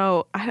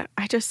 So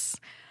I just,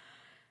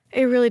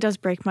 it really does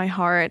break my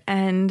heart.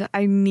 And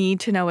I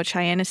need to know what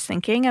Cheyenne is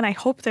thinking. And I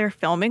hope they're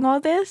filming all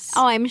this.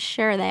 Oh, I'm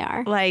sure they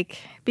are. Like,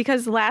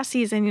 because last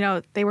season, you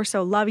know, they were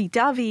so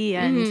lovey-dovey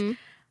and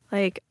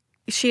like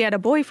she had a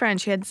boyfriend,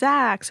 she had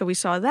Zach. So we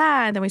saw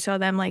that. And then we saw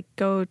them like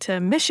go to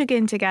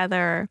Michigan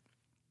together.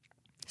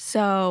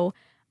 So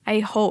I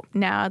hope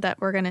now that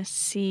we're going to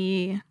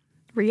see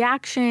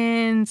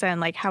reactions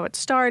and like how it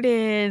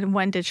started.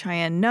 When did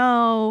Cheyenne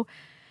know?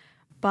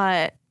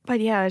 But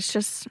yeah, it's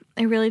just,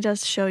 it really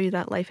does show you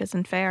that life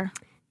isn't fair.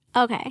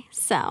 Okay,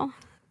 so.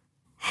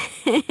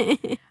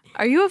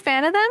 Are you a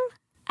fan of them?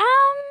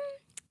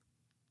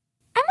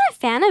 I'm not a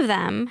fan of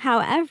them,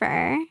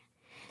 however.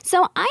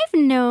 So I've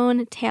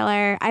known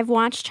Taylor. I've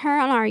watched her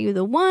on Are You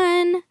the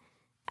One?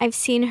 I've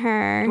seen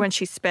her. When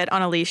she spit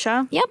on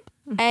Alicia? Yep.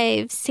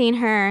 I've seen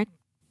her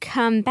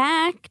come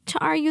back to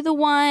Are You the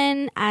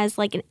One as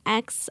like an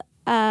ex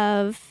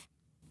of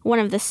one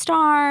of the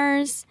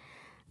stars.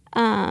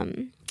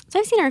 So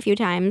I've seen her a few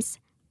times.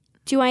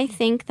 Do I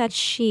think that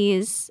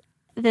she's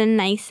the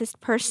nicest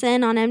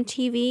person on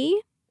MTV?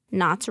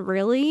 Not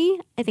really.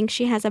 I think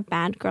she has a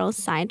bad girl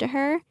side to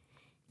her.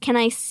 Can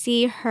I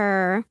see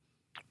her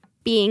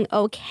being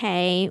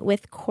okay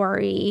with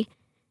Corey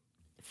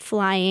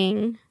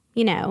flying,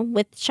 you know,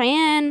 with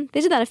Cheyenne?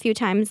 They did that a few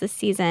times this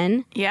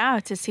season. Yeah,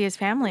 to see his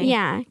family.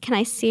 Yeah. Can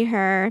I see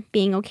her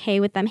being okay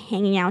with them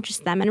hanging out,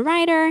 just them and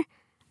Ryder?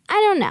 I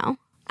don't know.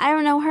 I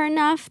don't know her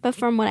enough, but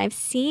from what I've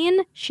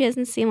seen, she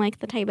doesn't seem like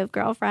the type of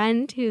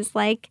girlfriend who's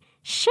like,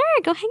 sure,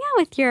 go hang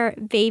out with your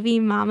baby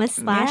mama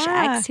 /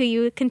 ex who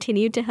you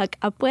continue to hook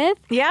up with.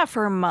 Yeah,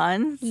 for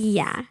months.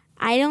 Yeah.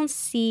 I don't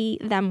see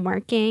them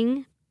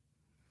working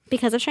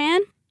because of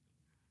Cheyenne.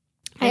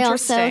 I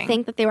also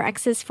think that they were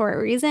exes for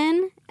a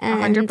reason.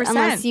 And 100%.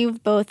 Unless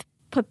you've both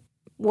put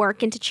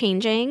work into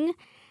changing,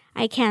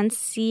 I can't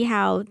see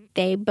how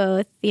they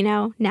both, you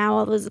know, now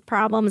all those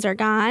problems are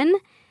gone.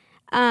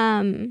 So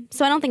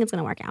I don't think it's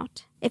going to work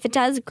out. If it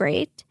does,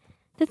 great.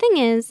 The thing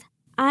is,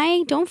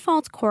 I don't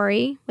fault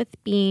Corey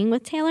with being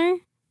with Taylor.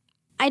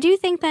 I do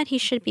think that he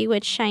should be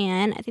with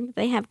Cheyenne. I think that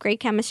they have great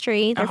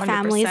chemistry. Their 100%.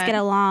 families get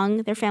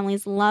along. Their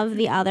families love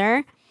the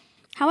other.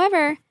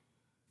 However,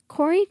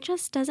 Corey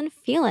just doesn't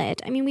feel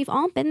it. I mean, we've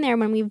all been there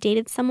when we've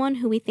dated someone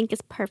who we think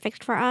is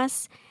perfect for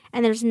us,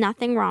 and there's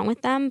nothing wrong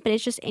with them, but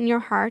it's just in your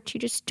heart, you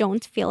just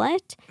don't feel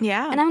it.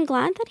 Yeah. And I'm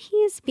glad that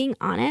he's being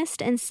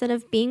honest instead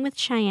of being with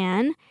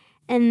Cheyenne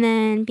and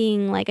then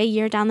being like a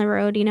year down the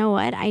road, you know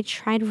what? I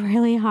tried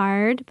really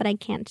hard, but I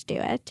can't do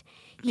it.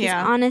 He's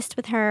honest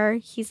with her.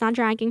 He's not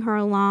dragging her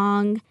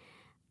along.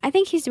 I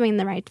think he's doing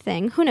the right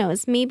thing. Who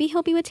knows? Maybe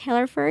he'll be with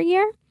Taylor for a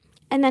year,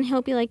 and then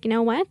he'll be like, you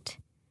know what?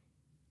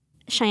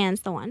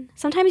 Cheyenne's the one.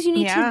 Sometimes you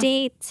need to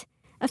date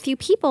a few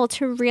people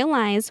to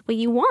realize what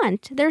you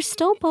want. They're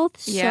still both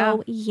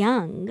so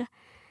young.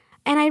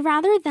 And I'd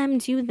rather them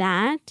do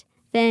that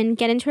than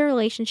get into a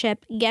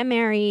relationship, get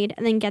married,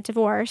 and then get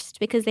divorced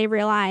because they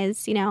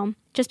realize, you know,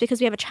 just because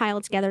we have a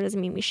child together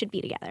doesn't mean we should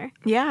be together.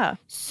 Yeah.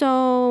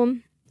 So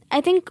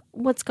I think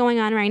what's going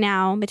on right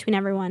now between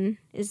everyone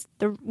is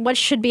what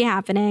should be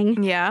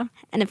happening. Yeah.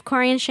 And if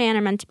Corey and Cheyenne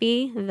are meant to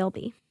be, they'll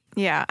be.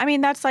 Yeah. I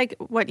mean, that's like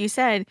what you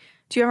said.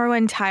 Do you remember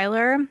when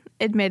Tyler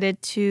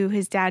admitted to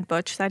his dad,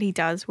 Butch, that he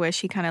does wish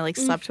he kind of like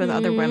slept with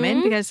other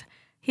women? Because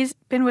he's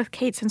been with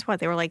Kate since what?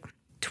 They were like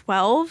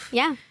 12?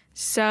 Yeah.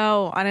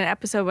 So on an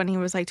episode when he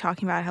was like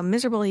talking about how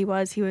miserable he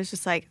was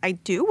just like, I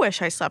do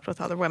wish I slept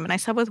with other women. I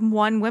slept with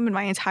one woman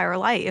my entire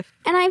life.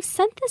 And I've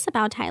said this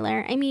about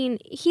Tyler. I mean,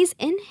 he's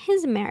in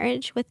his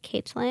marriage with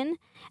Catelynn,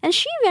 and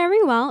she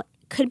very well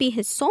could be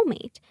his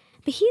soulmate.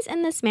 But he's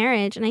in this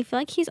marriage, and I feel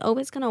like he's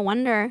always going to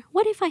wonder,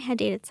 what if I had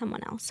dated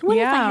someone else? What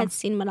if I had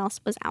seen what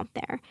else was out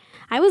there?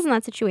 I was in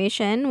that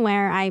situation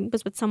where I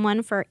was with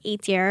someone for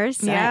 8 years.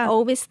 So I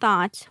always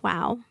thought,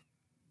 wow,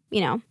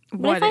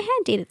 what if I had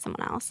dated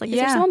someone else? Like, is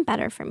there someone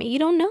better for me? You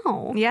don't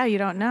know. Yeah, you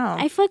don't know.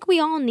 I feel like we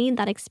all need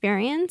that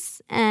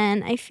experience.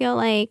 And I feel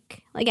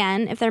like,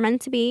 again, if they're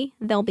meant to be,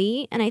 they'll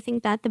be. And I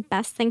think that the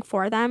best thing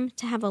for them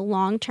to have a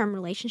long-term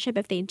relationship,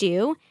 if they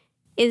do,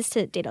 is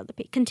to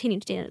continue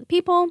to date other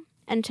people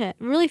and to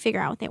really figure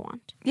out what they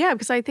want. Yeah,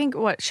 because I think,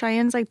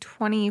 Cheyenne's like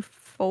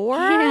 24,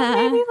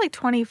 maybe like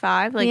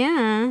 25. Like,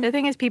 the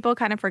thing is, people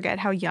kind of forget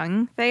how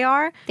young they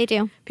are. They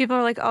do. People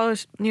are like, oh,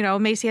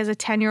 Macy has a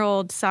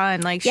 10-year-old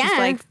son. Like, she's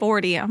like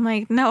 40. I'm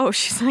like, no,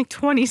 she's like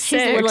 26.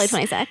 She's literally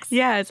 26.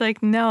 Yeah, it's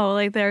like, no,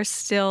 like they're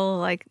still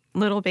like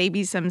little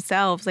babies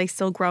themselves, like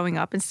still growing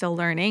up and still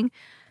learning.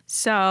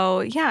 So,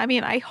 yeah, I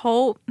mean,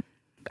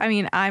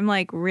 I'm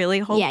like really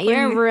hoping. Yeah,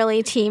 you're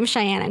really team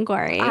Cheyenne and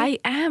Corey. I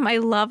am. I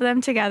love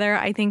them together.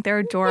 I think they're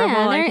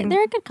adorable. Yeah,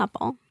 they're a good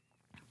couple.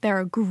 They're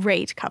a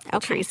great couple,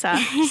 Teresa.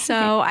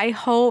 So I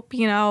hope,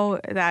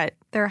 that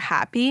they're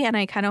happy, and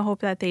I kind of hope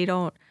that they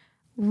don't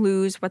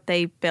lose what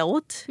they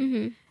built,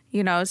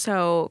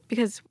 so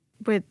because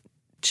with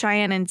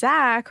Cheyenne and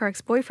Zach, her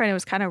ex-boyfriend, it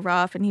was kind of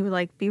rough, and he would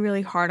like be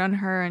really hard on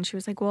her, and she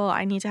was like, well,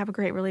 I need to have a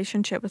great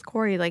relationship with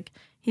Corey. Like,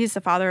 he's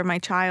the father of my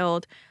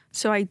child.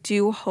 So I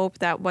do hope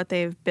that what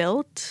they've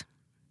built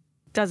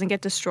doesn't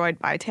get destroyed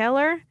by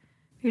Taylor,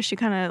 because she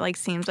kind of like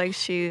seems like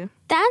she...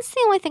 That's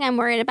the only thing I'm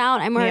worried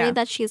about. I'm worried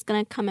that she's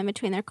going to come in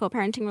between their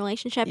co-parenting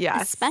relationship,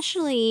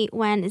 especially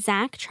when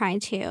Zach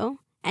tried to,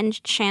 and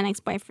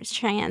Cheyenne's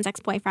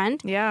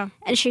ex-boyfriend. Yeah.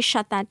 And she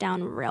shut that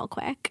down real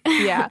quick.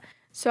 Yeah.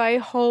 So I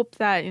hope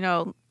that,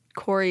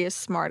 Corey is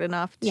smart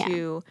enough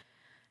to,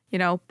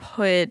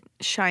 put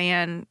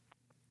Cheyenne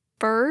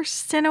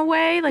first in a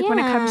way, like when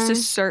it comes to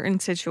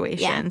certain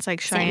situations, like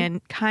Cheyenne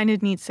kind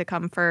of needs to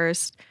come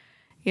first.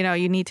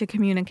 You need to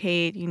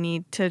communicate. You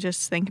need to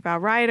just think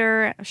about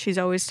Ryder. She's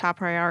always top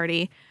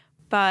priority.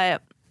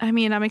 But I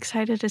mean, I'm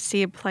excited to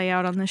see it play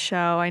out on the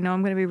show. I know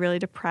I'm going to be really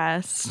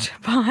depressed,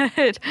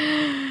 but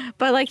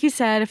like you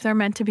said, if they're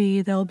meant to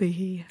be, they'll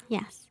be.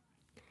 Yes.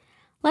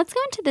 Let's go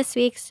into this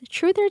week's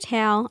Truth or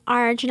Tale.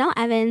 Are Jenelle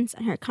Evans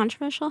and her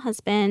controversial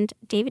husband,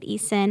 David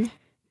Eason.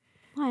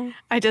 What?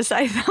 I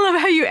love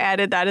how you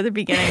added that at the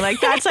beginning. Like,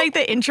 that's like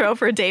the intro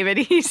for David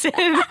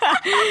Eason.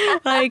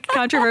 Like,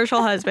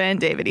 controversial husband,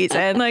 David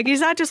Eason. Like, he's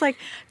not just like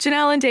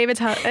Jenelle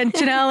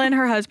and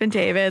her husband,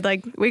 David.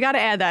 Like, we got to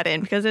add that in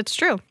because it's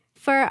true.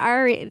 For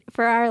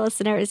our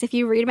listeners, if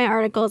you read my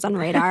articles on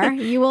Radar,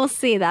 you will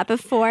see that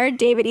before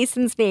David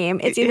Eason's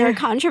name, it's either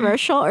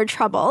controversial or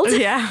troubled.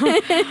 Yeah.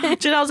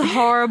 Janelle's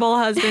horrible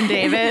husband,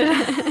 David.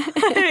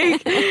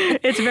 Like,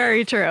 it's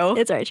very true.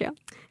 It's very true.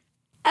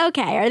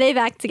 Okay, are they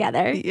back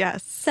together?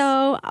 Yes.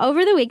 So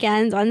over the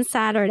weekend on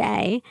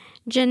Saturday,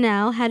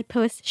 Jenelle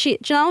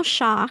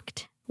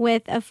shocked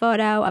with a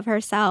photo of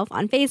herself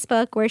on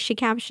Facebook where she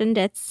captioned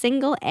it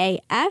single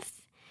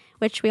AF,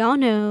 which we all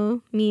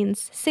know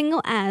means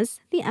single as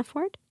the F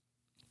word.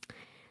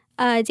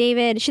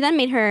 She then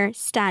made her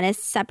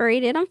status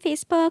separated on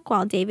Facebook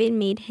while David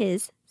made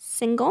his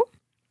single.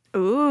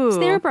 Ooh. So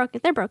they're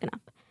broken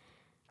up.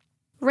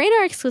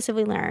 Radar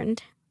exclusively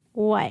learned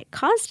what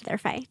caused their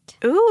fight.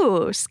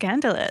 Ooh,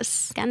 scandalous.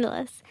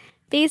 Scandalous.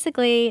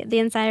 Basically, the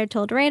insider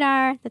told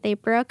Radar that they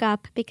broke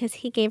up because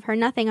he gave her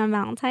nothing on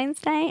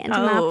Valentine's Day and did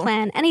not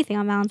plan anything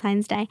on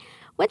Valentine's Day,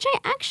 which I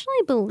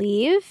actually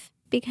believe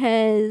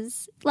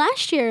because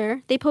last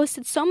year they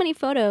posted so many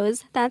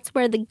photos. That's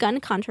where the gun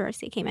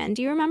controversy came in.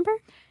 Do you remember?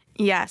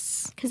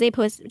 Yes. Because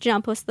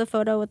Jenelle posted the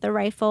photo with the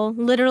rifle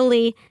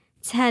literally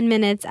 10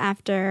 minutes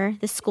after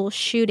the school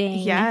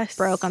shooting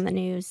broke on the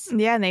news.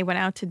 Yeah, and they went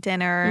out to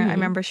dinner. I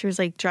remember she was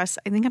like dressed,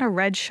 I think in a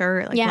red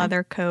shirt, like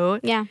leather coat.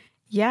 Yeah.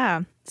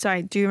 Yeah. So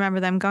I do remember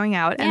them going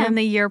out. And then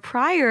the year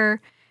prior,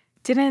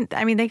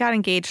 they got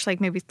engaged like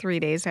maybe 3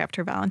 days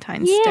after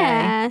Valentine's Day.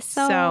 Yeah.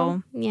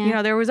 So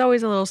there was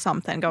always a little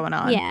something going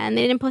on. Yeah, and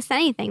they didn't post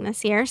anything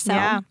this year. So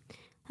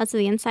that's what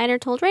the insider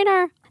told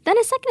Radar. Then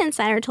a second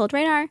insider told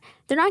Radar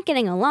they're not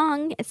getting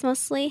along. It's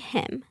mostly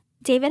him.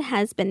 David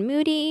has been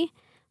moody.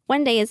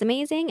 One day is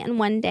amazing and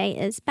one day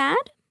is bad.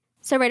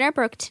 So Radar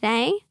broke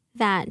today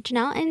that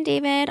Jenelle and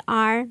David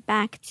are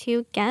back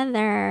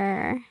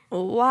together.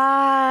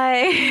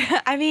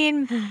 Why? I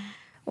mean,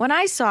 when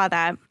I saw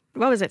that,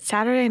 what was it,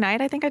 Saturday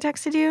night? I think I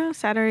texted you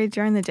Saturday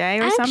during the day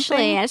or something.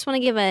 Actually, I just want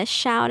to give a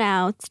shout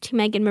out to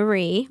Megan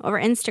Marie over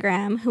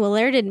Instagram who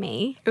alerted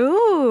me.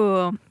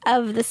 Ooh.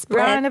 Of the split.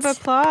 Round of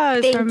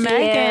applause for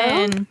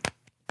Megan.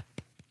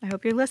 I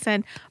hope you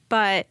listen.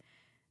 But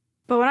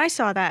when I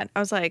saw that, I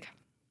was like,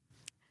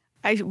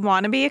 I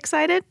want to be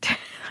excited.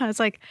 I was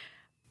like,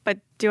 but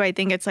do I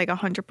think it's like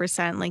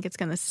 100% like it's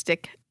going to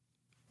stick?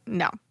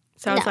 No.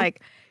 So I was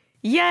like,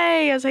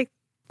 yay. I was like,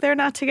 they're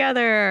not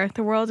together.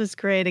 The world is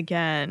great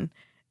again.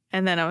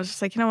 And then I was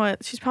just like, you know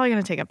what? She's probably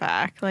going to take it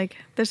back. Like,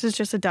 this is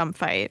just a dumb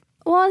fight.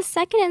 Well, a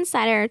second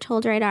insider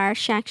told Radar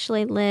she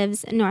actually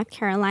lives in North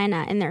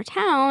Carolina in their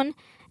town.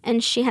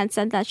 And she had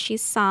said that she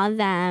saw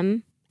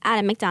them at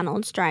a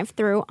McDonald's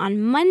drive-thru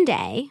on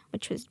Monday,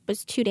 which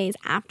was 2 days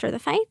after the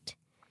fight.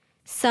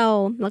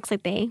 So looks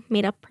like they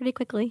made up pretty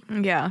quickly.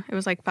 Yeah, it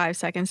was like 5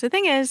 seconds. The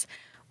thing is,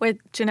 with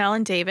Jenelle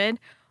and David,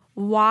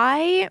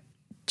 why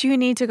do you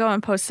need to go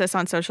and post this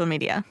on social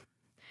media?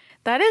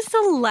 That is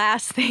the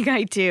last thing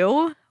I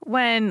do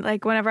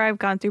whenever I've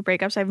gone through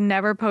breakups. I've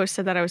never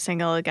posted that I was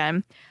single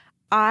again.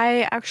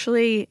 I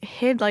actually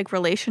hid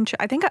relationship.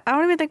 I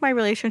don't even think my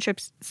relationship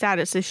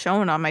status is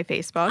shown on my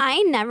Facebook.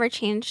 I never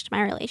changed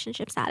my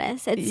relationship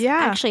status. It's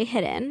actually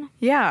hidden.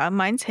 Yeah,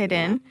 mine's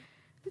hidden. Yeah.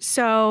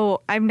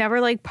 So I've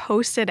never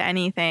posted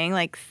anything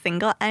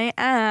single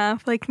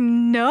AF.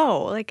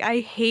 No. I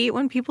hate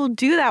when people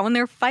do that when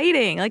they're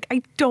fighting.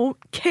 I don't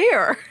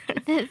care.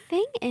 The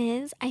thing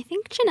is, I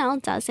think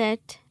Jenelle does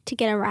it to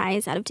get a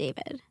rise out of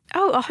David.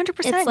 Oh,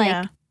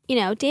 100%.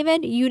 It's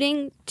David, you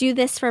didn't do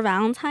this for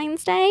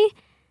Valentine's Day.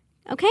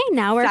 Okay,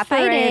 now we're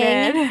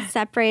fighting.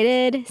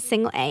 Separated,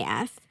 single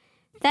AF.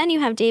 Then you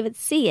have David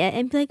see it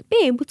and be like,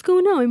 babe, what's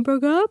going on? We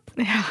broke up?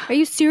 Yeah. Are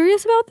you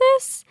serious about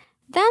this?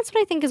 That's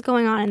what I think is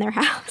going on in their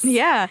house.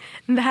 Yeah,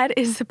 that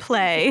is the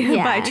play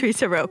by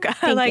Teresa Roca.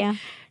 Thank you.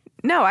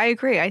 No, I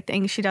agree. I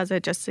think she does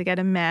it just to get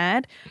him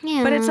mad.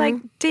 Yeah. But it's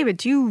David,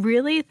 do you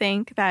really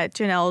think that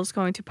Jenelle is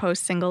going to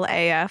post single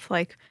AF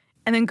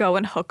and then go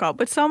and hook up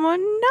with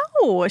someone?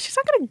 No, she's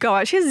not going to go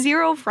out. She has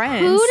zero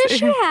friends. Who does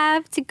she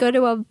have to go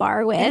to a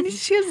bar with?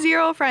 She has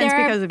zero friends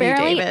because of you,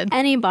 David. There aren't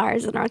any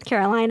bars in North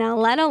Carolina,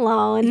 let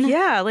alone.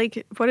 Yeah,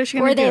 what is she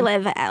going to do? Where they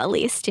live, at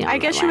least. I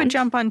guess she would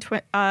jump on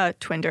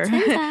Tinder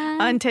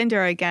on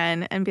Tinder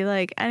again and be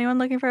like, anyone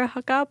looking for a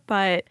hookup?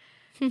 But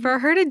for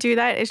her to do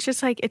that, it's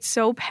just it's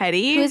so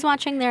petty. Who's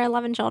watching their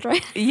 11 children?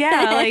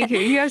 Yeah,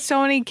 you have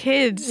so many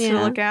kids to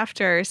look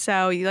after.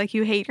 So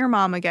you hate your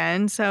mom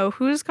again. So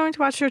who's going to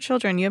watch your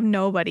children? You have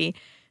nobody.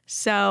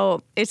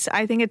 So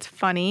I think it's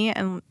funny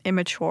and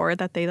immature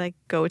that they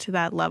go to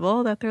that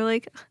level that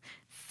they're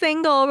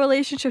single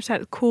relationships.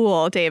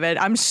 Cool, David.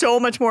 I'm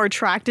so much more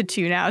attracted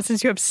to you now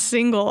since you have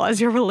single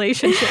as your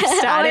relationship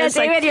status.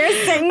 Oh, yeah, David,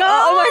 you're single.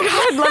 Oh my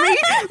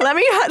God, let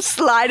me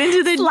slide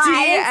into the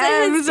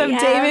DMs of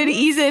David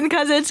Eason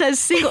because it says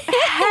single.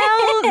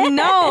 Hell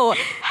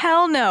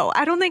no.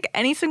 I don't think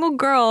any single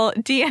girl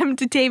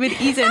DM'd David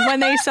Eason when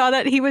they saw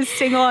that he was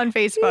single on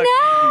Facebook.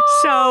 No.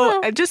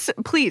 So just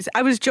please,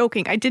 I was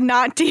joking. I did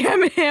not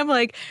DM him.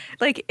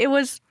 It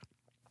was.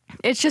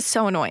 It's just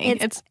so annoying.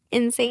 It's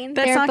insane.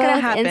 That's not going to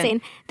happen.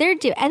 Insane. They're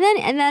and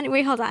then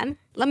wait, hold on.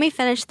 Let me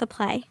finish the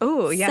play.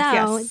 Oh,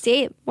 yes.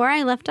 So, where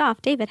I left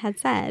off, David had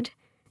said,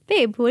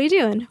 "Babe, what are you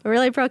doing? We're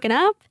really broken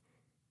up."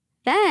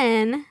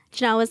 Then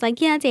Jenelle was like,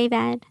 "Yeah,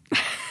 David."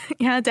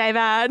 Yeah,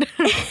 David.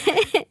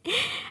 And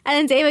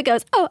then David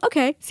goes, "Oh,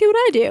 okay. See what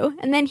I do."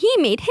 And then he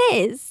made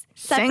his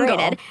separated.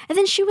 Single. And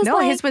then she was no,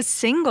 his was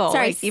single.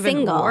 Sorry,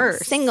 even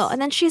worse. Single.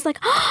 And then she's like,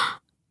 "Oh,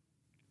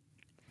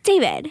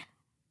 David."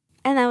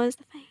 And that was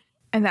the fight.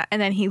 And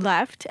then he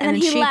left. And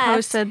then she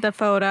posted the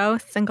photo,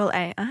 single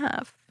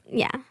AF.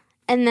 Yeah.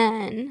 And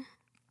then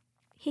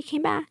he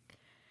came back.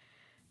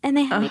 And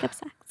they had makeup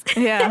sex.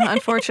 Yeah,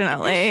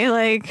 unfortunately.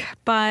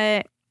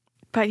 But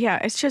yeah,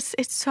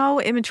 it's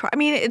so immature. I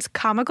mean, it's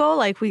comical.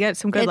 We get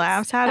some good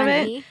laughs out funny.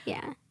 of it.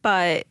 Yeah.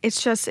 But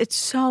it's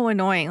so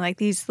annoying.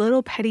 These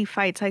little petty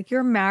fights.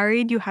 You're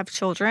married, you have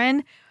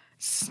children.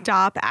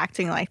 Stop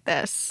acting like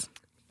this.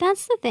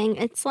 That's the thing.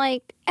 It's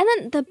and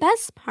then the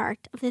best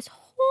part of this whole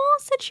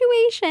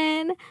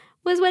situation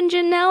was when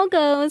Jenelle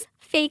goes,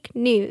 fake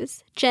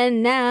news.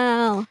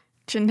 Jenelle,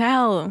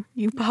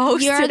 you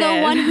posted it. You're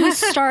the one who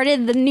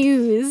started the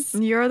news.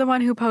 You're the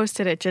one who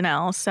posted it,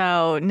 Jenelle.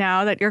 So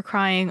now that you're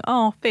crying,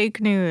 oh, fake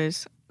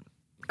news.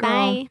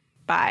 Girl,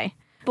 bye.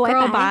 Boy,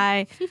 girl,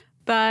 bye.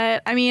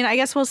 But, I mean, I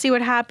guess we'll see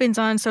what happens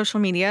on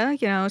social media,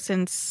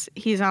 since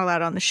he's not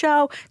allowed on the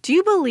show. Do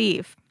you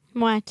believe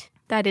what?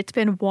 That it's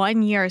been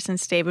 1 year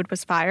since David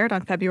was fired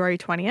on February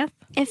 20th?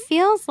 It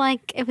feels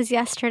like it was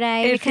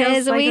yesterday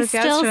because we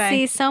still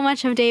see so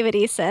much of David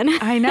Eason.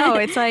 I know.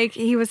 It's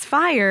he was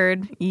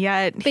fired,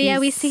 yet But yeah,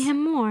 we see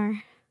him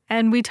more.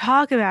 And we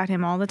talk about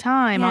him all the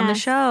time on the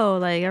show.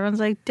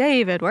 Everyone's like,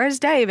 David, where's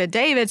David?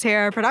 David's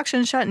here.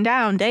 Production's shutting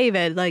down.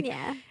 David.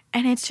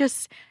 And it's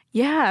just,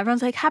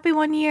 everyone's like, happy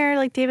 1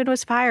 year. David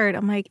was fired.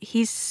 I'm like,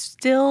 he's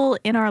still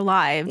in our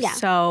lives. Yeah.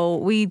 So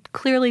we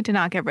clearly did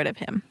not get rid of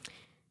him.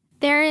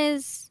 There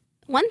is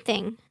one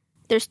thing.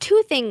 There's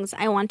two things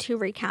I want to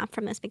recap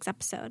from this week's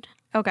episode.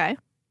 Okay.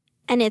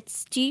 And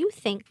it's, do you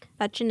think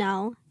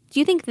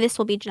this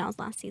will be Janelle's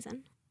last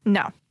season?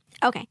 No.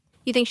 Okay.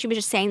 You think she was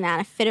just saying that in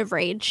a fit of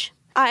rage?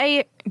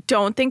 I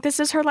don't think this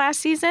is her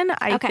last season.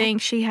 I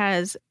think she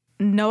has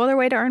no other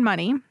way to earn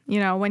money.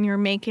 When you're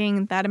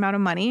making that amount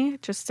of money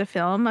just to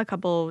film a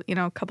couple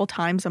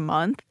times a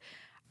month,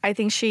 I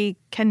think she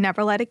can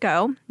never let it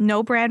go.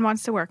 No brand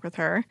wants to work with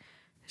her.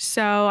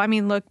 So, I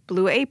mean, look,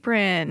 Blue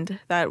Apron,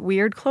 that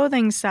weird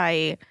clothing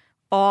site,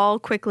 all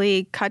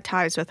quickly cut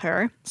ties with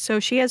her.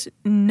 So she has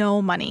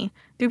no money.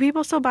 Do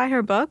people still buy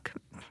her book?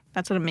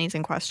 That's an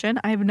amazing question.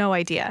 I have no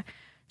idea.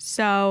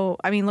 So,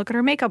 I mean, look at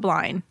her makeup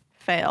line.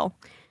 Fail.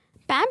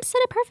 Babs said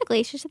it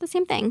perfectly. She said the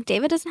same thing.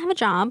 David doesn't have a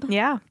job.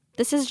 Yeah.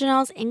 This is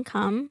Janelle's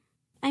income.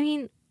 I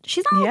mean,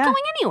 she's not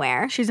going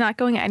anywhere. She's not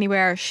going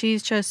anywhere.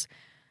 She's just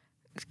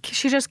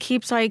she just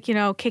keeps like,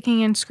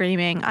 kicking and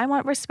screaming, I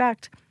want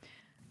respect.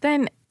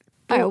 Then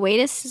way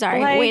to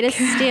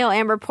steal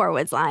Amber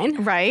Portwood's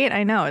line. Right?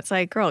 I know. It's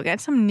like, girl,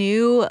 get some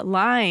new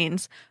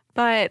lines.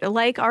 But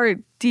like our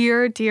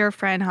dear, dear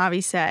friend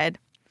Javi said,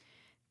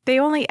 they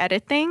only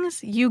edit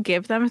things. You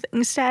give them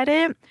things to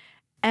edit.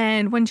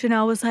 And when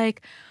Jenelle was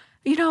like,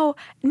 no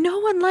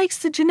one likes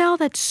the Jenelle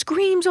that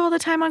screams all the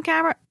time on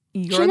camera.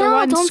 You're the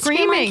one don't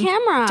screaming. Scream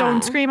on camera.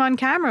 Don't scream on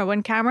camera.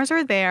 When cameras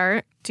are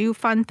there, do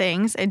fun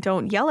things and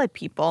don't yell at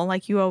people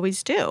like you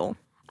always do.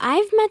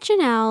 I've met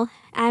Jenelle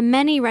at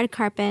many red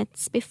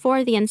carpets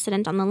before the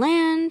incident on the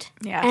land.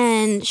 Yes.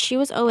 And she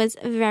was always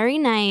very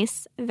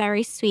nice,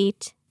 very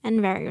sweet,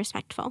 and very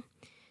respectful.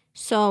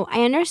 So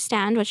I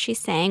understand what she's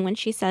saying when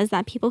she says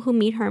that people who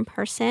meet her in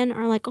person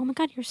are like, oh my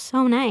God, you're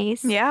so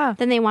nice. Yeah.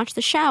 Then they watch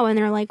the show and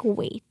they're like,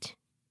 wait.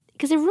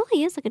 Because it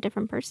really is like a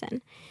different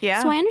person.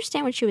 Yeah. So I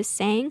understand what she was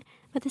saying.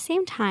 But at the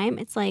same time,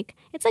 it's like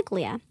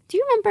Leah. Do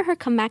you remember her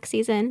comeback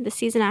season, the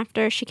season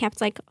after she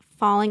kept like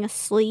falling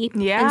asleep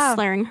and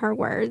slurring her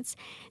words?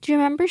 Do you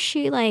remember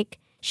she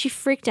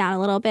freaked out a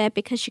little bit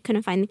because she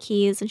couldn't find the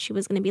keys and she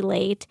was going to be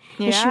late.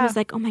 Yeah. And she was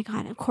like, oh my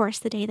God, of course,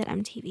 the day that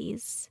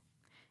MTV's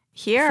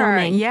here.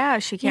 filming. Yeah,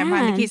 she can't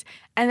find the keys.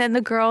 And then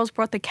the girls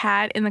brought the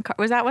cat in the car.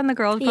 Was that when the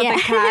girls brought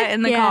the cat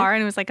in the car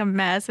and it was like a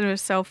mess and it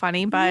was so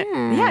funny? But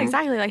yeah,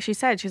 exactly. Like she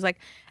said, she's like,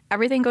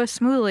 everything goes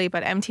smoothly,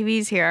 but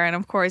MTV's here. And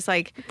of course,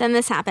 like... Then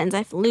this happens.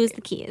 I lose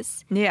the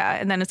keys. Yeah,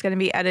 and then it's going to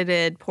be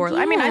edited poorly.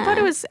 Yeah. I mean, I thought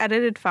it was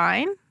edited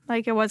fine.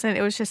 Like, it was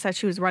just that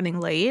she was running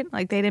late.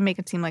 Like, they didn't make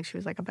it seem like she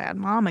was like a bad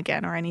mom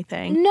again or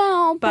anything.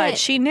 No, but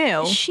she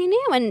knew. She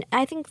knew, and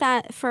I think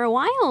that for a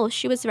while,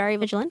 she was very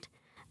vigilant.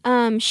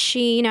 I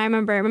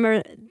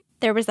remember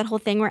there was that whole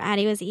thing where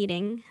Addie was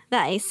eating the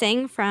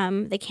icing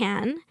from the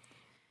can.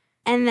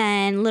 And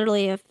then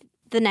literally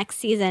the next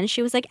season,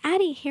 she was like,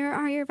 Addie, here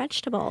are your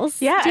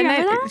vegetables. Yeah, do you and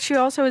remember then that? she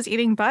also was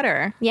eating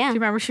butter. Yeah. Do you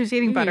remember she was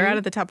eating butter out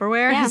of the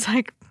Tupperware? Yeah. It's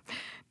like,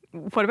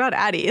 what about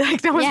Addie?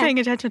 Like, no one's paying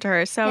attention to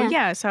her.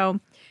 So, so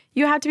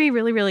you have to be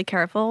really, really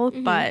careful.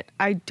 But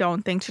I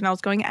don't think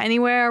Jenelle's going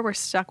anywhere. We're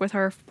stuck with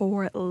her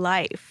for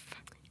life.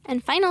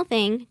 And final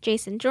thing,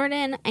 Jason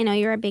Jordan, I know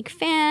you're a big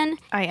fan.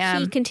 I am.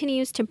 He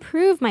continues to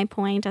prove my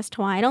point as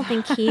to why I don't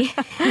think he...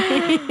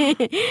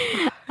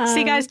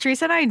 See, guys,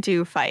 Teresa and I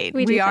do fight.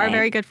 We are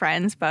very good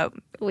friends, but...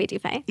 We do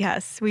fight.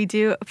 Yes, we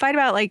do fight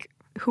about, like,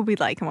 who we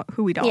like and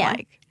who we don't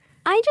like.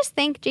 I just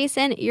think,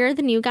 Jason, you're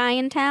the new guy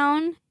in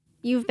town.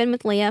 You've been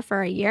with Leah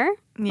for a year,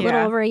 a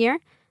little over a year.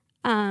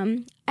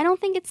 I don't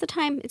think it's the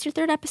time. It's your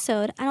third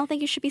episode. I don't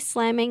think you should be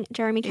slamming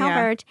Jeremy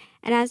Calvert.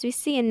 And as we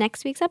see in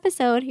next week's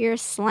episode, you're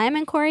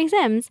slamming Corey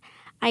Sims.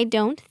 I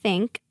don't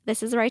think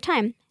this is the right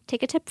time.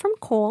 Take a tip from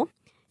Cole,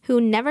 who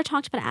never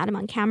talked about Adam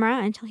on camera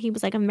until he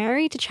was like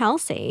married to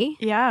Chelsea.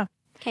 Yeah.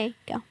 Okay,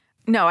 go.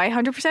 No, I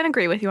 100%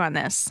 agree with you on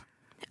this.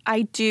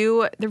 I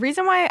do. The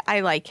reason why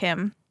I like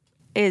him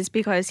is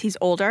because he's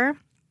older.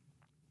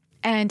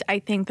 And I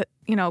think that,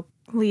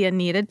 Leah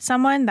needed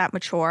someone that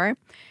mature.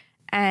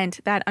 And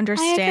that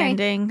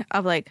understanding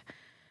of like,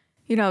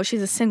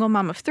 she's a single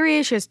mom of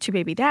 3. She has 2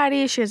 baby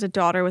daddies. She has a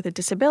daughter with a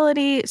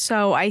disability.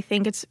 So I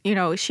think it's,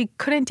 she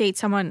couldn't date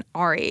someone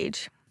our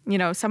age.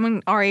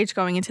 Someone our age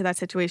going into that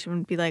situation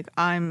would be like,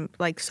 I'm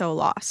like so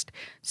lost.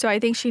 So I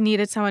think she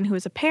needed someone who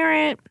was a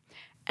parent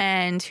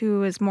and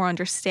who is more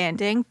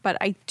understanding. But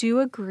I do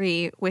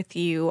agree with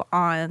you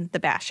on the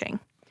bashing.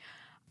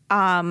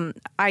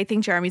 I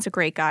think Jeremy's a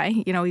great guy.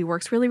 He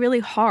works really,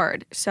 really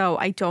hard. So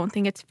I don't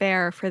think it's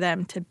fair for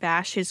them to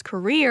bash his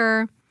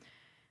career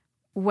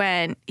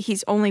when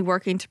he's only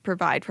working to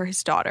provide for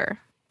his daughter.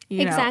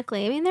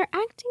 Exactly. I mean, they're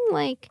acting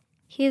like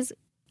he's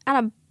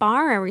at a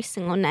bar every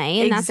single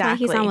night, and that's why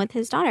he's on with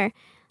his daughter.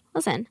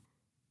 Listen,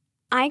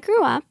 I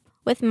grew up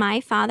with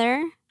my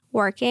father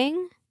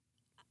working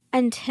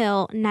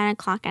until 9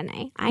 o'clock at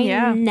night.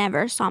 I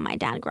never saw my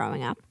dad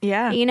growing up.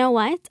 Yeah. But you know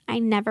what? I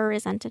never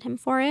resented him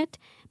for it.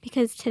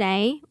 Because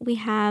today we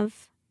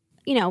have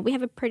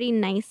a pretty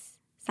nice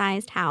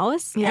sized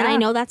house. Yeah. And I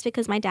know that's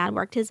because my dad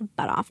worked his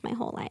butt off my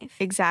whole life.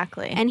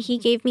 Exactly. And he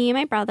gave me and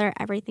my brother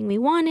everything we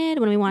wanted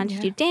when we wanted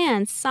to do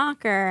dance,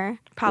 soccer.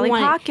 Polly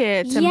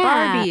Pockets and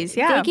Barbies.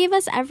 Yeah. They gave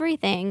us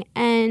everything.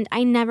 And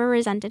I never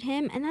resented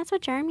him. And that's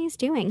what Jeremy's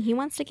doing. He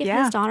wants to give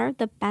his daughter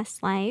the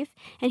best life.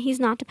 And he's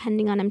not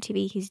depending on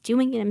MTV. He's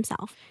doing it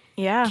himself.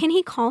 Yeah. Can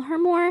he call her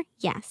more?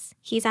 Yes.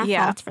 He's at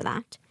fault for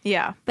that.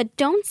 Yeah. But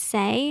don't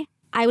say...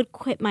 I would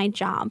quit my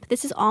job.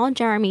 This is all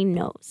Jeremy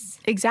knows.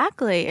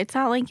 Exactly. It's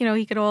not like,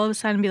 he could all of a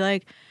sudden be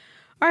like,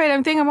 all right,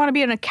 I think I want to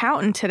be an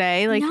accountant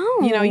today. Like,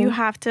 no. You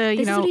have to,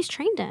 This is what he's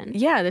trained in.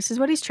 Yeah, this is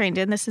what he's trained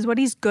in. This is what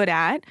he's good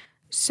at.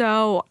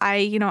 So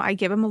I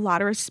give him a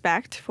lot of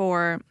respect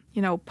for,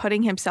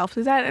 putting himself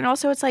through that. And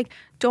also it's like,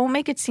 don't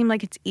make it seem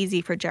like it's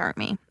easy for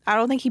Jeremy. I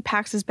don't think he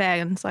packs his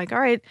bag and it's like, all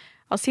right,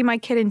 I'll see my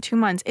kid in 2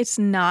 months. It's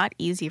not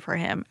easy for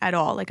him at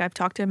all. Like I've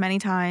talked to him many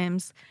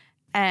times.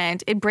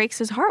 And it breaks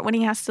his heart when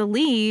he has to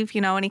leave,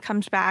 and he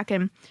comes back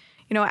and,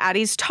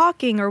 Addie's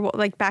talking or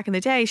like back in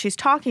the day, she's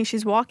talking,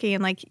 she's walking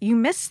and like you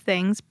miss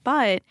things,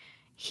 but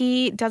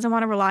he doesn't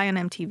want to rely on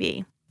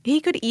MTV.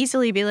 He could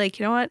easily be like,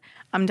 you know what?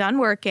 I'm done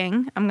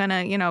working. I'm going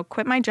to,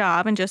 quit my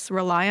job and just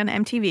rely on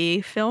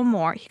MTV, film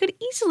more. He could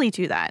easily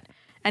do that.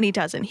 And he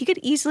doesn't. He could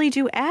easily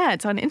do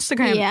ads on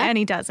Instagram and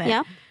he doesn't.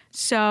 Yeah.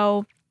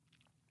 So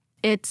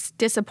it's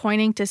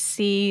disappointing to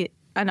see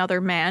another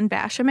man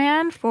bash a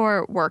man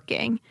for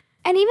working.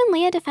 And even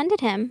Leah defended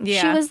him.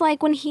 Yeah. She was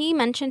like, when he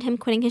mentioned him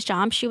quitting his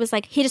job, she was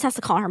like, he just has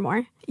to call her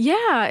more.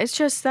 Yeah, it's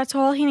just, that's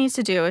all he needs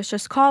to do is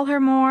just call her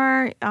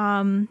more.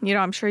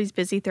 I'm sure he's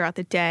busy throughout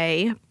the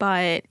day,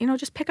 but,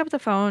 just pick up the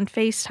phone,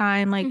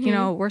 FaceTime. Like,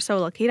 we're so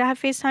lucky to have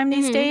FaceTime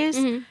these days.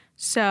 Mm-hmm.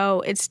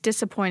 So it's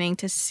disappointing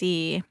to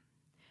see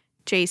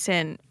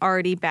Jason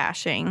already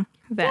bashing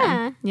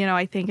them. Yeah.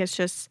 I think it's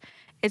just,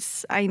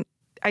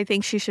 I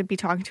think she should be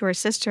talking to her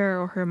sister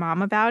or her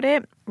mom about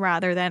it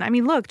rather than,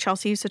 look,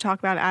 Chelsea used to talk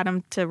about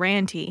Adam to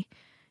Randy.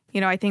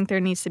 I think there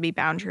needs to be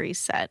boundaries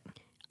set.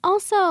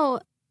 Also,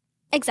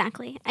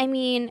 exactly.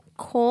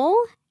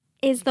 Cole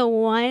is the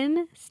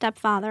one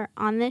stepfather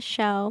on this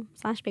show,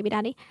 / baby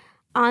daddy,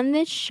 on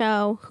this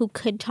show who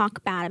could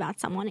talk bad about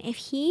someone. If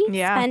he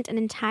spent an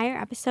entire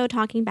episode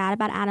talking bad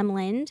about Adam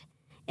Lind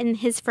in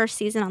his first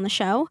season on the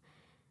show,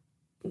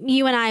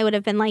 you and I would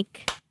have been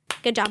like,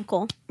 good job,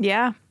 Cole.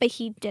 Yeah. But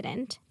he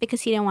didn't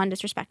because he didn't want to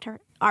disrespect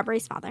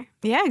Aubrey's father.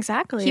 Yeah,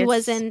 exactly. He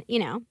wasn't,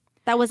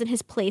 that wasn't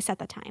his place at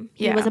the time.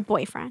 He was a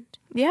boyfriend.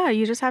 Yeah,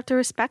 you just have to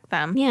respect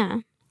them. Yeah.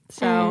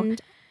 So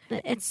and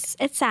it's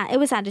sad. It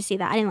was sad to see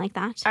that. I didn't like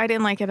that. I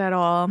didn't like it at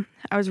all.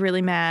 I was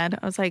really mad.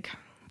 I was like,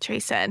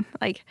 Jason,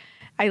 I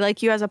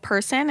like you as a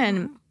person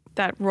and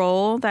that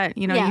role that,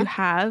 you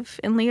have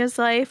in Leah's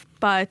life,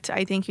 but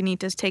I think you need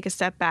to take a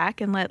step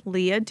back and let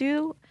Leah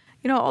do,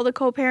 all the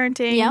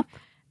co-parenting. Yep.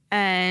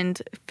 And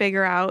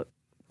figure out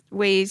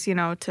ways,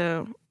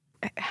 to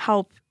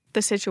help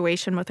the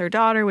situation with her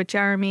daughter, with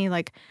Jeremy.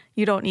 Like,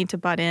 you don't need to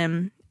butt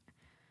in.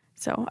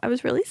 So I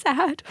was really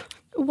sad.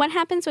 What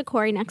happens with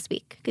Corey next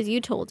week? Because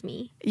you told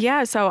me.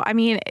 Yeah, so,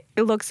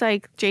 it looks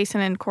like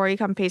Jason and Corey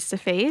come face to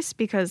face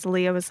because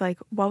Leah was like,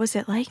 what was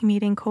it like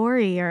meeting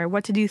Corey? Or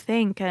what did you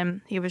think?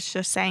 And he was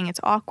just saying it's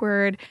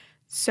awkward.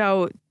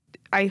 So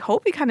I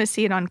hope we kind of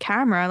see it on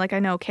camera. Like, I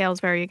know Kale's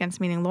very against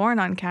meeting Lauren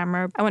on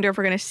camera. I wonder if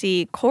we're going to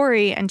see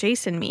Corey and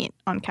Jason meet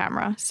on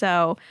camera.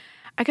 So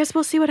I guess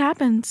we'll see what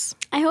happens.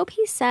 I hope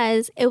he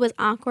says it was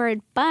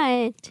awkward,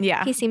 but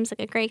he seems like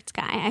a great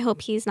guy. I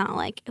hope he's not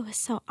like, it was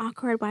so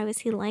awkward. Why was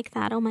he like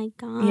that? Oh, my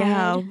God.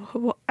 Yeah.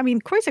 Well,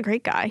 Corey's a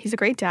great guy. He's a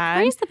great dad.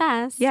 Corey's the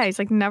best. Yeah, he's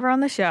never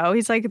on the show.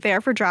 He's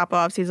there for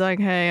drop-offs. He's like,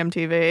 hey,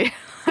 MTV.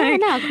 I don't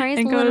know.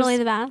 Corey's literally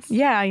the best.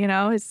 Yeah,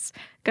 he's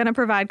going to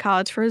provide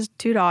college for his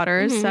 2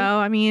 daughters. Mm-hmm.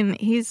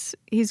 So,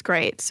 he's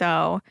great.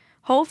 So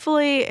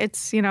hopefully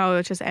it's,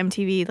 it's just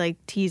MTV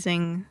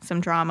teasing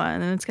some drama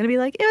and then it's going to be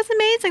like, it was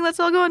amazing. Let's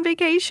all go on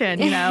vacation,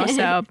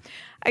 So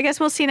I guess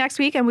we'll see next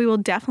week and we will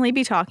definitely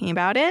be talking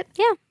about it.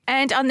 Yeah.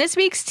 And on this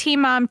week's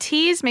Teen Mom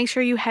Tease, make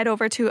sure you head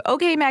over to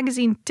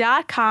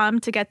okmagazine.com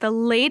to get the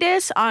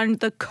latest on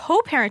the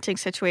co-parenting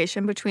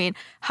situation between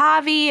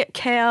Javi,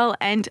 Kale,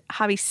 and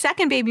Javi's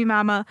second baby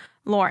mama,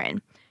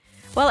 Lauren.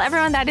 Well,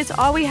 everyone, that is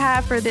all we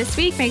have for this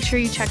week. Make sure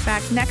you check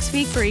back next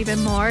week for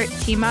even more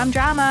Teen Mom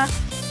drama.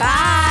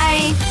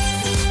 Bye!